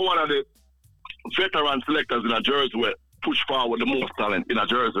 me are one of the veteran selectors in a Jersey where push forward the most talent in a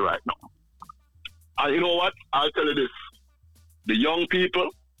Jersey right now. And you know what? I'll tell you this. The young people,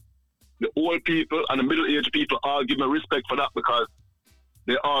 the old people, and the middle-aged people all give me respect for that because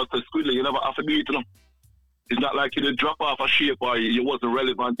they all say, Squidly, you never have to beat them. It's not like you did drop off a shape or you wasn't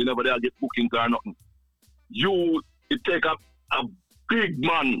relevant, you never did get bookings or nothing. It take a big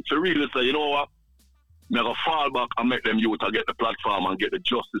man to really say, you know what? I'm going to fall back and make them youth to get the platform and get the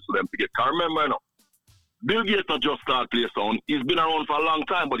justice for them to get. Because remember, you know, Bill Gates not just start play sound. He's been around for a long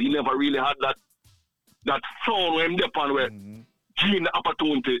time, but he never really had that sound where him depend where gene the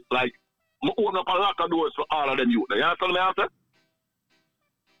opportunity, like open up a lot of doors for all of them youth. You understand me answer?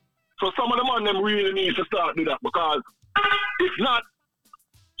 So some of them really need to start do that, because if not,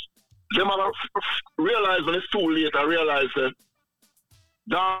 them are realize when it's too late. I realize that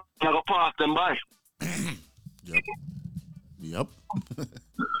they're gonna pass them by. Yep.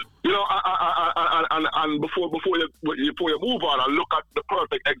 You know, and before you move on, I look at the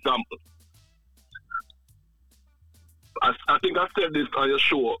perfect example. I think I said this on your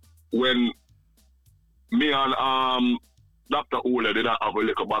show when me and Dr. Ole did have a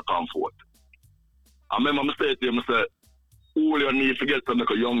little back and forth. I remember I said to him, I said, Ole need to get some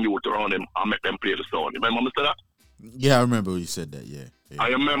like a young youth around him and make them play the sound. You remember I said that? Yeah, I remember you said that, yeah. I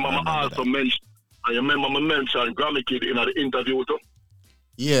remember I mentioned Grammy Kid in the interview too.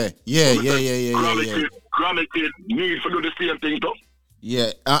 Yeah. Grammy Kid need to do the same thing too.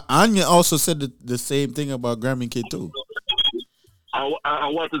 Yeah, Anya also said the same thing about Grammy Kid too. And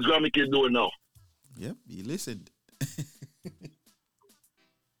what is Grammy Kid doing now? Yep, he listened.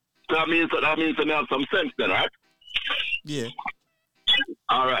 So that means they have some sense then, right? Yeah.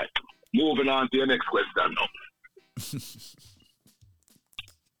 All right. Moving on to your next question now.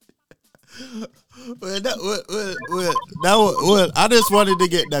 Well, I just wanted to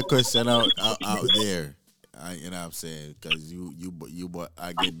get that question out there. You know what I'm saying? Because you brought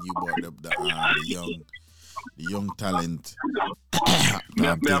the young talent. Me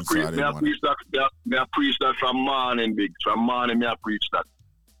I preach that from morning, big. From morning, me I preach that.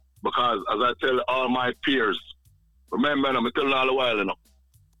 Because as I tell all my peers, remember, I'm telling all the while, you know,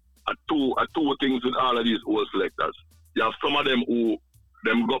 I two things with all of these old selectors. You have some of them who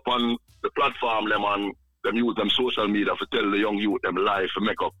them go up on the platform, them use them social media to tell the young youth them life to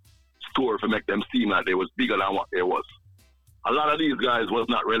make up story to make them seem like they was bigger than what they was. A lot of these guys was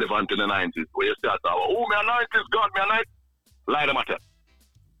not relevant in the 90s. Where you start out, oh, me a 90s, God, me a 90s. Lie to matter.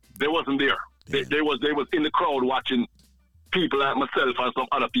 They wasn't there. They was in the crowd watching people like myself and some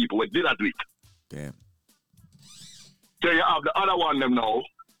other people who did not do it. Damn. Then you have the other one them now.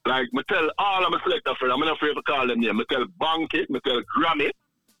 Like, me tell all of my selector friends, I'm not afraid to call them name. Me tell Banky, me tell Grammy,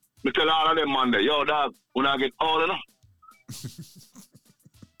 me tell all of them man there, yo, dog, when I get old enough.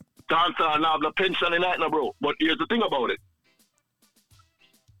 Dancer now have the pension in that now, bro. But here's the thing about it.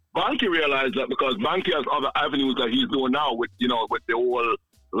 Banky realized that because Banky has other avenues that he's doing now with the whole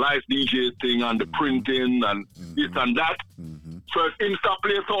live DJ thing and the printing and this and that. So if him start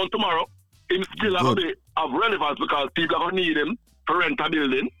playing sound tomorrow, him still have a bit of relevance because people are going to need him to rent a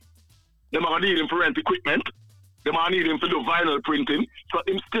building. They are going to need him to rent equipment. They are going to need him to do vinyl printing. So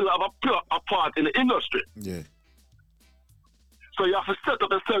him still have a part in the industry. Yeah. So you have to set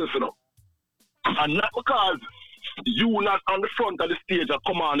up yourself, you know. And not because you not on the front of the stage and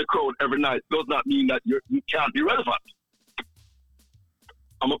come on the crowd every night does not mean that you can't be relevant.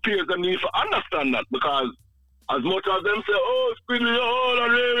 And my peers them need to understand that, because as much as them say, oh, Squidly, you're old,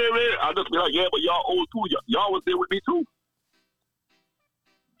 I just be like, yeah, but y'all old too. Y'all was there with me too.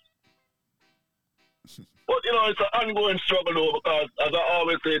 But, you know, it's an ongoing struggle though, because as I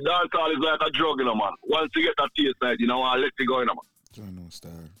always say, dancehall is like a drug, you know, man. Once you get that taste side, you know, I'll let it go, you know, man. I know,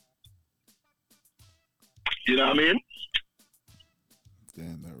 star. You know what I mean?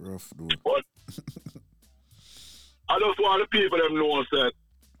 Damn, that rough, though. But I just want the people them know that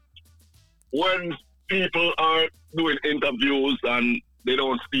when people are doing interviews and they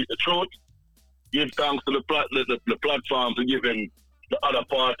don't speak the truth, give thanks to the platform to giving the other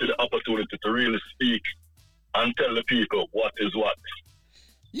party the opportunity to really speak and tell the people what is what.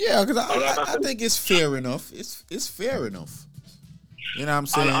 Yeah, because I think it's fair enough. It's fair enough. You know what I'm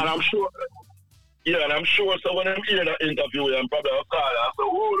saying? And I'm sure. Yeah, and I'm sure so when I'm hearing that interview, I'm probably a call and say,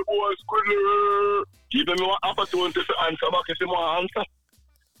 oh, the boy Squidly. Give him one opportunity to answer back if he want to answer.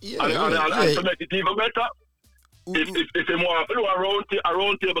 Yeah, and to make it even better. If he want to do a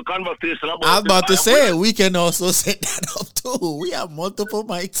round table conversation about I was about to say, we can also set that up too. We have multiple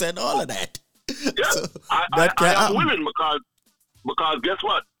mics and all of that. Yeah, so I am willing because guess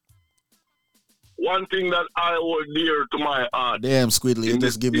what? One thing that I hold dear to my heart. Damn, Squidly, you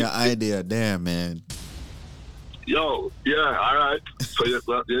just give me an idea. Damn, man. Yo, yeah, all right. So you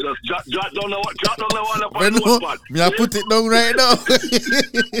just jot down the one. Me, I put it down right now.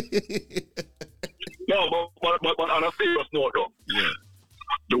 No, but on a serious note, though. Yeah.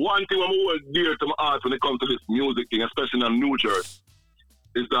 The one thing I'm always dear to my heart when it comes to this music thing, especially in New Jersey,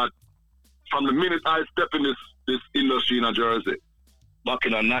 is that from the minute I step in this industry in New Jersey, back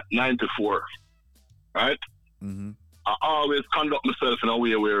in 94, right? Mm-hmm. I always conduct myself in a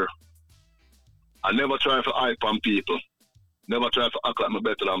way where I never try to hype on people. Never try to act like I'm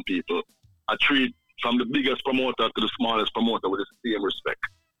better than people. I treat from the biggest promoter to the smallest promoter with the same respect.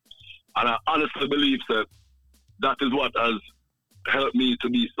 And I honestly believe that is what has helped me to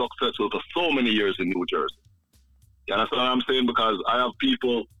be successful for so many years in New Jersey. You understand what I'm saying? Because I have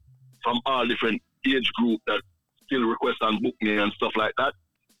people from all different age groups that still request and book me and stuff like that.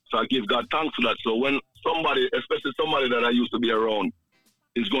 So I give God thanks for that. So when somebody, especially somebody that I used to be around,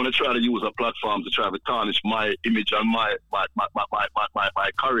 is going to try to use a platform to try to tarnish my image and my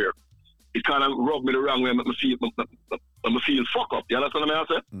career, it kind of rubbed me the wrong way and make me feel fuck up. You understand what I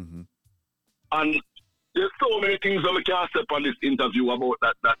say? Mm-hmm. And there's so many things that we can't say on this interview about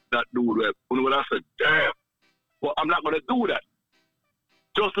that dude. When I said, damn, but I'm not going to do that.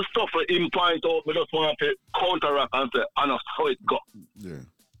 Just the stuff that him point out, we just want to counteract and say, and that's how it got. Yeah.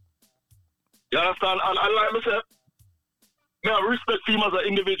 You understand? And like I said, I respect him as an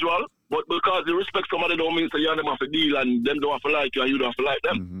individual, but because you respect somebody don't mean you and them have to deal and them don't have to like you and you don't have to like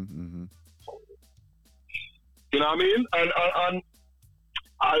them. Mm-hmm. You know what I mean? And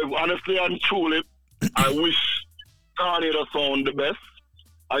I honestly and truly, I wish Tornado Sound the best.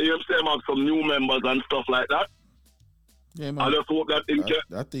 I hear him say him have some new members and stuff like that. Yeah, man. I just hope that him can...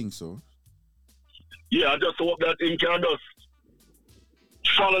 I think so. Yeah, I just hope that him can just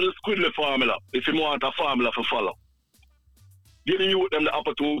follow the Squidly formula if he want a formula to follow. Giving you them the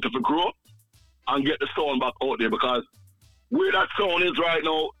opportunity to grow and get the sound back out there, because where that sound is right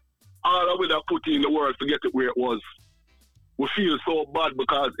now, all of it I put in the work to get it where it was, we feel so bad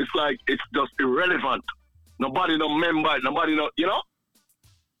because it's like it's just irrelevant. Nobody no member, nobody no, you know?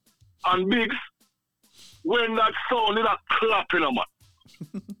 And Biggs, when that sound is a clapping a man.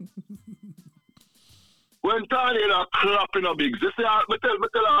 When Tony is a clapping a Biggs, you see, I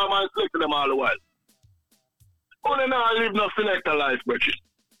tell all my selecting them all the while. Only now live no selector life, Bridget.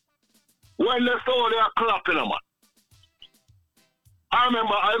 When the sound is a clapping a man. I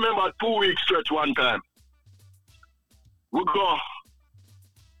remember 2 weeks stretch one time. We go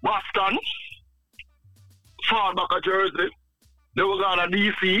Boston, far back to Jersey, then we go to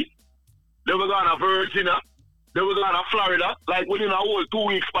DC, then we go to Virginia, then we go to Florida, like within a whole 2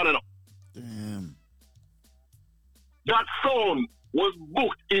 weeks span. Damn. That sound was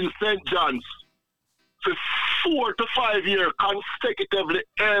booked in St. John's for 4 to 5 years consecutively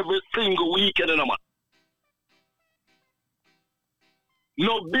every single weekend in a month.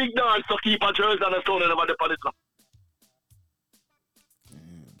 No big dance to keep a Jersey and a sound in the police.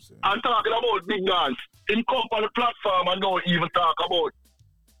 I'm talking about big dance. Him come on the platform and don't even talk about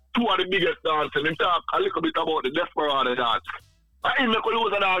two of the biggest dances. Him talk a little bit about the Desperado dance. I ain't make a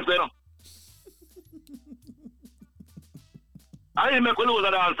lose a dance, you know. I ain't make a lose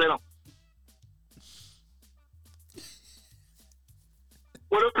a dance, you know.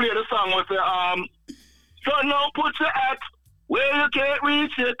 When we play the song, we say, so now put your hat where you can't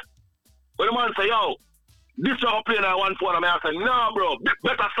reach it. When the man say, yo, this song playing at one phone, I say, nah, bro,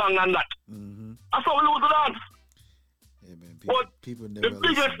 better song than that. Mm-hmm. That's how we lose the dance. Yeah, man, people never the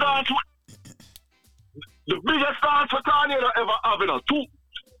biggest dance, the biggest dance for Tornado ever have, you know, the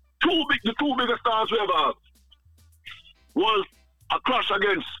two biggest dance we ever have was a clash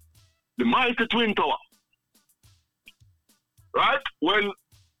against the mighty Twin Tower. Right? When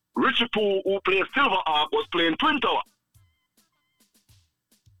Richie Poo, who plays Silver Arc, was playing Twin Tower.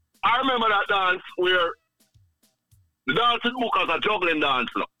 I remember that dance where the dancing book has a juggling dance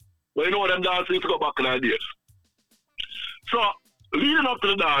now. Well, you know them dancing to go back in the days. So, leading up to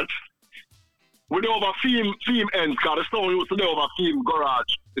the dance, we do over theme ends, because the stone used to do over theme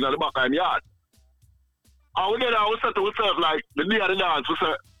garage in the back of the yard. And we get out, we said to ourselves, like, the day of the dance, we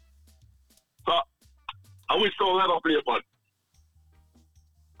said, so, I wish someone never play upon.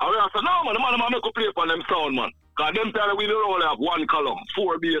 And we said, no, man, the man make a play upon them sound, man. Because them time we don't only have one column,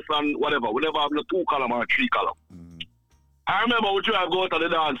 4 bass and whatever. We never have no 2 column or 3 column. Mm-hmm. I remember we tried to go to the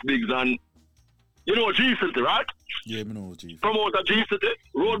dance Biggs and you know G-City, right? Yeah, me know G-City. Promoter G-City,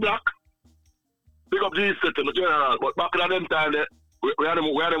 Roadblock. Big up G-City, the general. But back in them time, we had him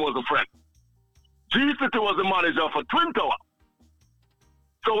was a friend. G-City was the manager for Twin Tower.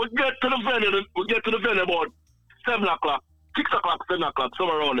 So we get to the venue about 7 o'clock, 6 o'clock, 7 o'clock,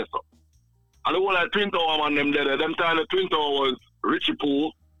 somewhere around there. So. And the whole like Twin Tower man them there. Them time the Twin Tower was Richie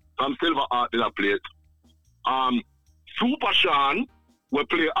Poo from Silver Art in a plate. Super Sean will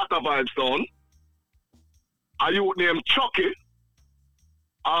play Atta Vibe Sound. A youth named Chucky.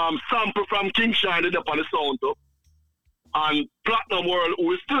 Sample from King Shine did up on the sound too. And Platinum World,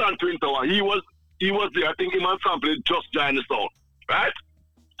 who is still on Twin Tower, he was there. I think him and Sample just joined the sound. Right?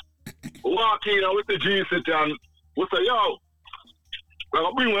 Walk in with the G-City and we say, yo, we're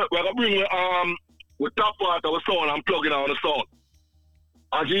gonna bring with top part of the sound and plugging on the sound.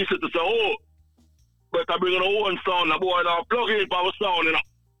 And she said to say, oh, better bring on our own sound, the boy now plug in for our sound, you know.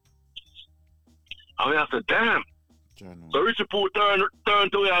 And I said, damn. So Richie Poo turned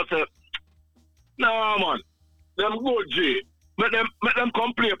to me and said, nah, man, them good, G. Make them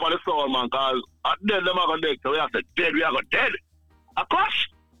come play for the sound, man, because at dead, them are going to dead. So I said, dead, we are going dead. A clash.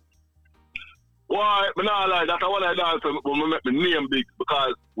 Why? I not like that's one I dance when we make my name big,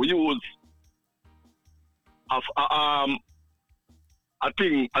 because we use a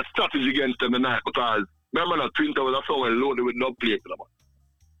strategy against them tonight, because remember that Twin Towers a song loaded with dub plate, man.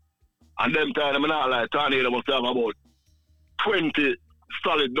 And them time I'm not like Tornado must have about 20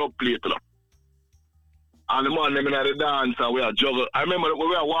 solid dub plate, you know. And the man them in the dance and we are juggle. I remember when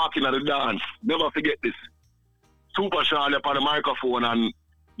we were walking at the dance, never forget this. Super Sean up on the microphone and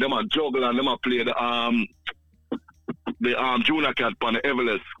them a juggle and them a play the Junior Cat on the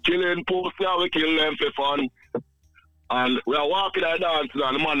Everest. Killing post there, we kill them for fun. And we are walking at the dance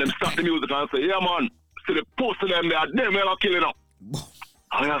and the man them stop the music and say, yeah man, see the post of them there, them we are killing up.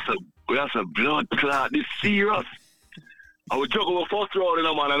 And we have some blood clot, this serious. And we juggle the first round in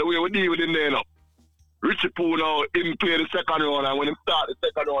the man and the way we deal with him there now. Richie Poo now, him play the second round, and when him start the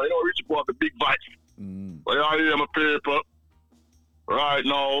second round, you know Richie Poo have the big vibes. But you hear my people, right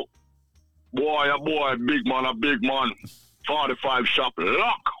now, boy, a big man, 45 shop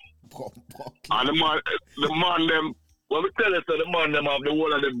lock. And the man them, when we tell us that the man them have the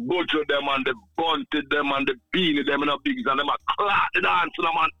whole of the butcher them and the bunted them and the beanie them and the bigs and them a clot the dance to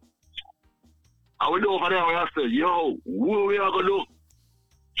the man. And we do over there, we say, yo, what we are going to do?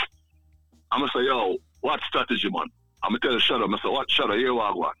 I'm going to say, yo, what strategy, man? I'm going to tell Shadow, I say, what Shadow, here we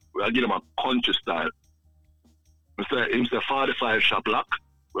are going. We're going to give him a country style. I say, him say 45 shop lock.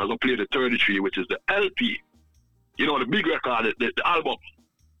 We're going to play the 33, which is the LP. You know, the big record, the album.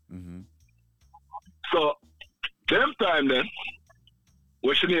 Mm-hmm. So, them time then,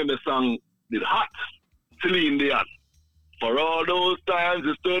 we should name the song, the Hot, Celine Dion. For all those times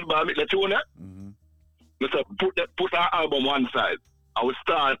you stood by me, the tune there. Mm-hmm. Let's put our album one side. I will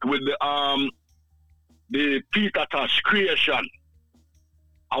start with the Peter Tosh Creation.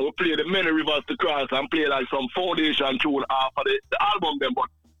 I will play the Many Rivers to Cross and play like some foundation tune after the album then. But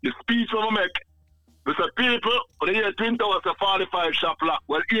the speech I'm going to make, we say people, for the year 2000, 45 shop lock.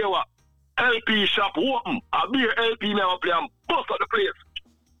 Well, here what? LP shop open. I'll be LP never play and bust out the place.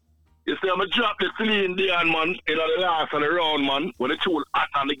 You see, I'm going to drop the Celine Dion, man, in the last of the round, man, when the tune hot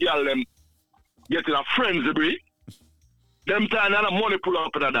and the girl them getting a frenzy break. Them time and the money pull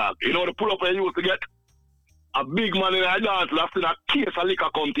up in the dog. You know the pull up I used to get? A big man in a dance left in a case of liquor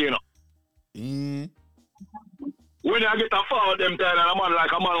container. When I get a foul them time and a man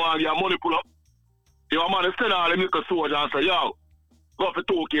like a man want to get a money pull up, you a man is send all the liquor soldier and say, yo, go for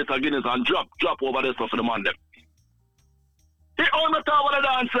 2 cases of Guinness and drop over there stuff for the man them. He on the top of the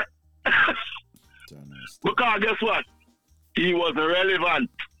dance. Because guess what? He was relevant.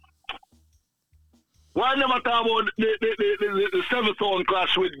 Why never talk about the 7 sound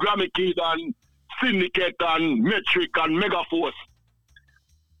clash with Grammy Kid and Syndicate and Metric and Megaforce?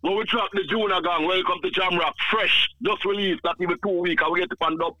 When we drop the Junior Gang, Welcome to Jamrock, fresh, just released, not even 2 weeks, and we get it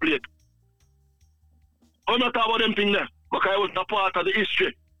on dub plate. I'm not talking about them things there, because I was not part of the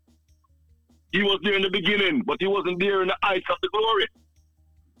history. He was there in the beginning, but he wasn't there in the heights of the glory.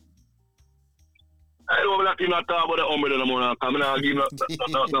 I don't know if not talk about the umbrella no more, because I'm not giving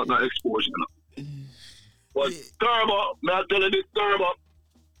no exposure. But Turbo, may I tell you this, Turbo,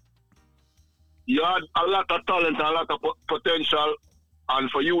 you had a lot of talent and a lot of potential,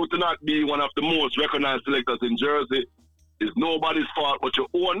 and for you to not be one of the most recognized selectors in Jersey is nobody's fault but your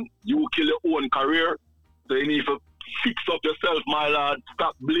own. You kill your own career, so you need to fix up yourself, my lad.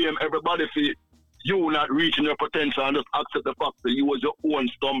 Stop blame everybody for you not reaching your potential and just accept the fact that you was your own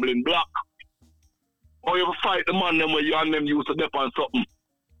stumbling block. Or you fight the man them where you and them used to dip on something.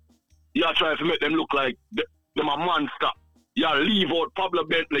 You are trying to make them look like them a monster. You leave out Pablo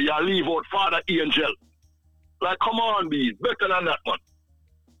Bentley, you leave out Father Angel. Like, come on, be better than that, man.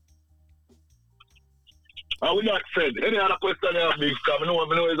 I will not said. Any other question you have, Big Scam? No,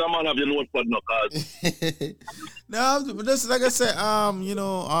 I know it's a man of your notepad, no, cause. No, but just like I said,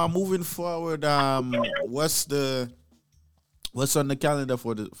 moving forward, what's on the calendar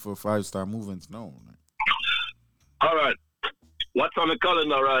for 5 Star Movements? No. All right. What's on the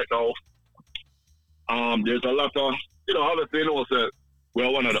calendar right now? There's a lot of, obviously, sir, we're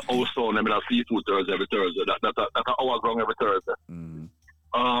one of the house sound. I mean, I see Seafood Thursday every Thursday. That's an hour long every Thursday.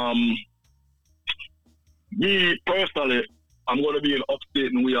 Me personally, I'm going to be in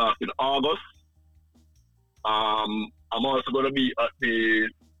upstate New York in August. I'm also going to be at the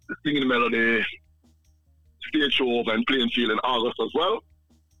Singing Melody stage show over in Plainfield in August as well.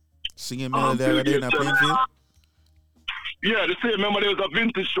 Singing melody already in Plainfield? Yeah, the same. Remember there was a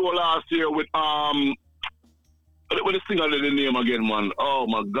vintage show last year with what the singer the name again, man? Oh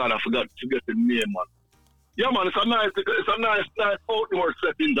my God, I forgot to get the name, man. Yeah, man, it's a nice outdoor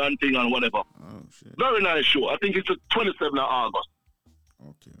setting and thing and whatever. Oh shit. Very nice show. I think it's the 27th of August.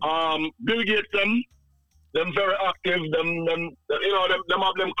 Okay. Bill Gates them very active. Them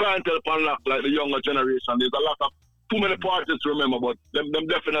have them clientele on lock like the younger generation. There's a lot of too many parties to remember, but them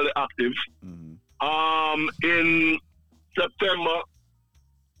definitely active. Mm-hmm. In September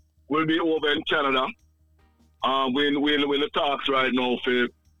we'll be over in Canada. We're in the talks right now for,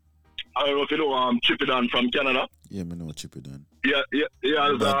 I don't know if you know Chippy-Dan from Canada. Yeah, I know Chippy-Dan. Yeah,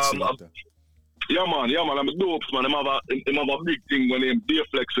 man. I'm a dopes, man. Him have a big thing when him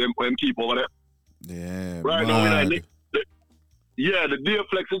Dayflex when him keep over there. Yeah, right now, the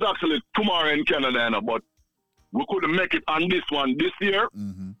Dayflex is actually tomorrow in Canada, but we couldn't make it on this one this year.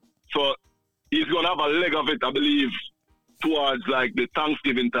 Mm-hmm. So he's gonna have a leg of it, I believe, towards like the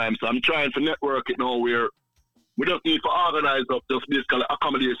Thanksgiving time. So I'm trying to network it now where we just need to organize up just basically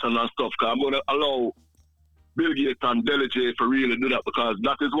accommodation and stuff. Cause I'm gonna allow Bill Gates and Deli J to really do that because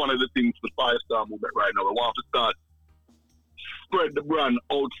that is one of the things the 5-star movement right now. We want to start spread the brand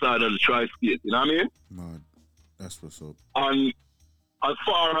outside of the tri-state. You know what I mean? Man, that's what's up. And as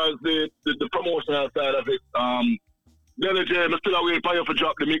far as the promotional side of it, Deli J, I'm still waiting for you to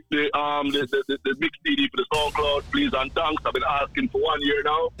drop the mix CD for the SoundCloud, please and thanks. I've been asking for 1 year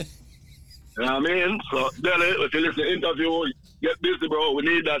now. You know what I mean? So, Deli, if you listen to the interview, get busy, bro. We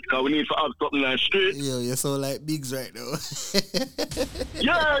need that because we need to have something like straight. Yo, you're so like Biggs right now.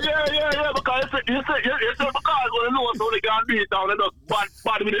 Yeah. Because you say because when you know so they can't beat down, they just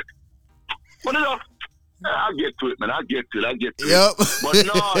bad with it. But they just, I get to it, man. I get to it. Yep. But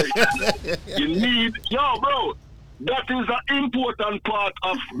no, you need, bro. That is an important part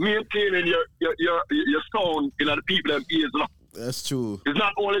of maintaining your sound in the people and ears. That's true. It's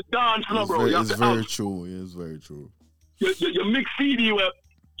not only dance, bro. It's very true. It's very true. Your mix CD, where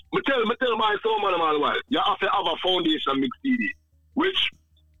I tell my sound man all the while, you have to have a foundation mix CD, which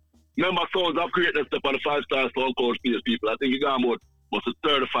member sounds have created stuff on the 5-star SoundCloud space people. I think you got about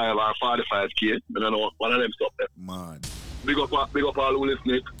 35 or 45K. I don't know one of them stuff there. Man. Big up all who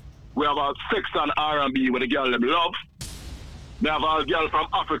listening. We have a sex and R&B where the girl them love. We have a girl from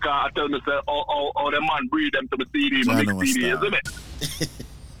Africa. I tell me say, oh, the man breed them to the CD, my mix CD, isn't it?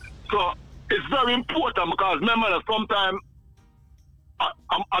 So it's very important because remember that sometimes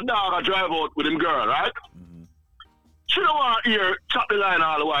a dog drive out with him girl, right? Mm-hmm. She don't want to hear chat the line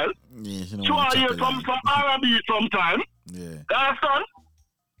all the while. Yeah, she want to hear some R&B sometime. Yeah. You understand?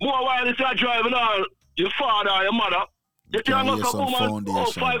 More while if you're driving all your father or your mother, you can't go some woman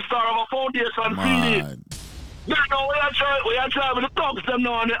 5-star of a foundation CD. No, we are driving the thugs them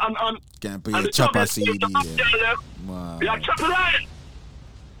now and can't put your chopper CD. Man. Yeah, chop the line.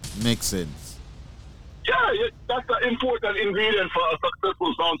 Makes sense. Yeah, that's an important ingredient for a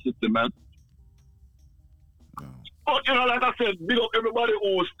successful sound system, man. No. But, like I said, big up everybody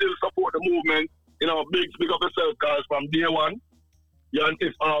who still support the movement. Big up yourself, guys, from day one. You and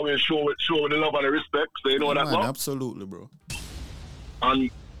Tiff always show the love and the respect, so you know that, man. Absolutely, bro. And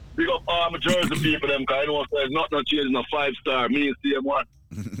big up all my Jersey people, them, because I know there's not no change in a 5-star. Me is CM1.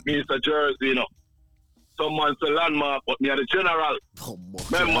 Me is a Jersey, Someone say landmark, but me are the general. Oh, my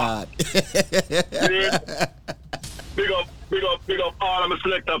remember? God. Big up all of my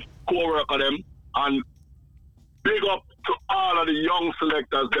selector co-worker them. And big up to all of the young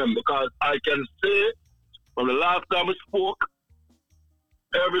selectors them, because I can say from the last time we spoke,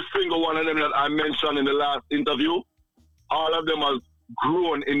 every single one of them that I mentioned in the last interview, all of them has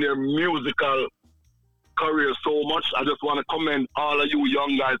grown in their musical career so much. I just want to commend all of you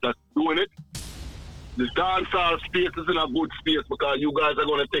young guys that's doing it. The dancehall space is in a good space because you guys are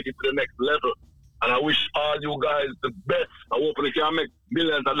going to take it to the next level. And I wish all you guys the best. I hope they can make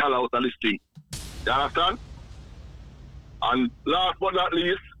millions of dollars out of this thing. You understand? And last but not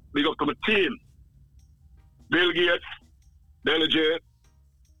least, big up to my team. Bill Gates, Deli J,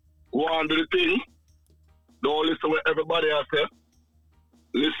 go on to the thing. Don't listen to what everybody else says.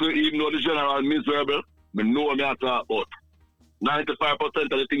 Listen, even though the general miserable, I know what I talk about. 95% of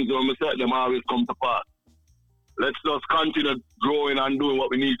the things that I say, them always come to pass. Let's just continue growing and doing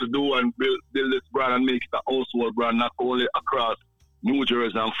what we need to do and build this brand and make it a household brand, not only across New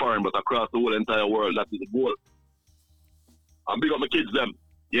Jersey and foreign, but across the whole entire world. That is the goal. And big up my kids, them.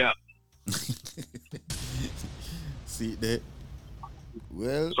 Yeah. See there.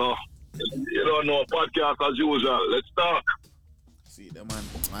 Well. So, you don't know, podcast as usual. Let's talk. See them, man.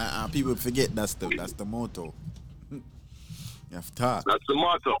 People forget that's the motto. You have to talk. That's the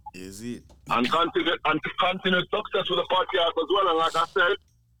motto. Is it? And continue success with the podcast as well. And like I said,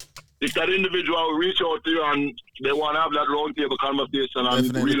 if that individual reach out to you and they want to have that round table conversation and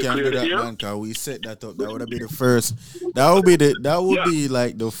definitely really can clear do the that, air. man, cause we set that up. That would be the first. That would be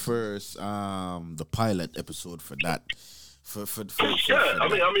like the first the pilot episode for that. For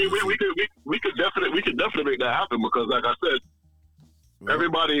I mean we could definitely make that happen because like I said,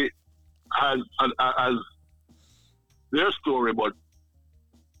 everybody has their story, but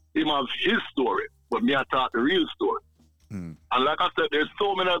him has his story. But me I talk the real story. And like I said, there's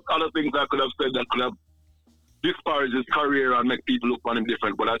so many other things I could have said that could have disparaged his career and make people look on him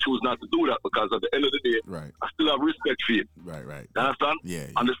different. But I choose not to do that because at the end of the day, I still have respect for him. Right. You understand? Yeah.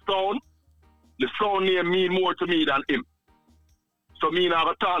 And the sound name mean more to me than him. So me now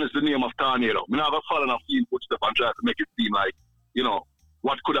have to tarnish the name of Tornado. Me now have to follow enough team footsteps and try to make it seem like, you know,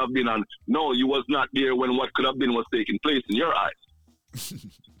 what could have been. And no, you was not there when what could have been was taking place in your eyes.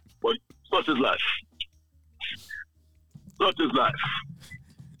 But such is life. Such is life.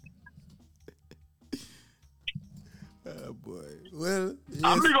 Oh boy. Well, yes.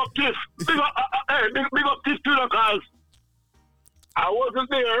 And big up Tiff. Big up Tiff too, because I wasn't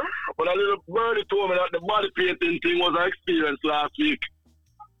there, but a little birdie told me that the body painting thing was an experience last week.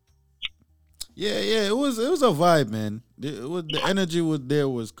 Yeah, it was a vibe, man. The energy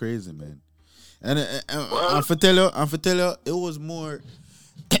was crazy, man. And for tell you, it was more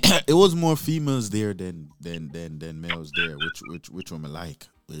it was more females there than males there, which one I like.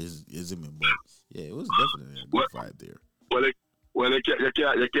 Isn't it? But yeah, it was definitely a good vibe there. Well, you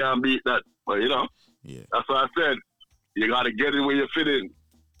can't beat that. But you know, that's what I said. You gotta get in where you fit in.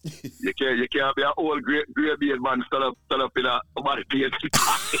 You can't be an old gray beard man stand up in a body paint.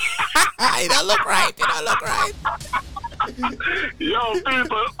 It don't look right. Yo,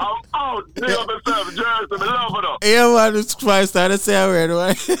 people, I'm out. Big up yourself, Jersey. I love it up. Yeah, man, it's Christ started to say a word,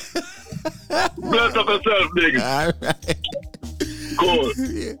 right? Bless up yourself, nigga. All right. Cool.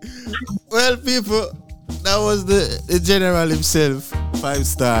 Yeah. Well, people, that was the general himself,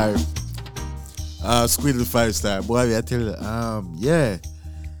 5-star. Squidle 5-star. Boy, I tell you, yeah.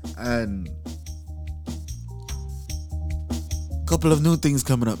 And couple of new things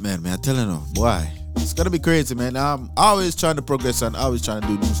coming up, man. I tell you no, boy. It's gonna be crazy, man. I'm always trying to progress and always trying to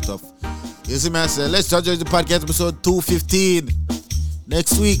do new stuff. You see, man, so let's judge the podcast episode 215.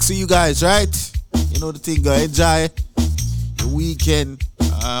 Next week, see you guys, right? You know the thing, go enjoy your weekend,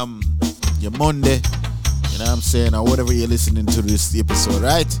 your Monday, you know what I'm saying, or whatever you're listening to this episode,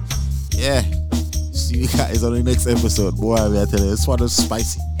 right? Yeah. See you guys on the next episode. Boy, I tell you, this one is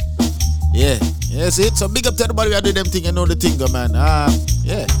spicy. Yeah, that's it. So big up to everybody who do them thing and know the thing, man.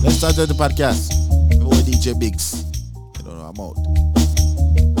 Yeah, let's start the podcast. My boy DJ Biggs. You know, I'm out.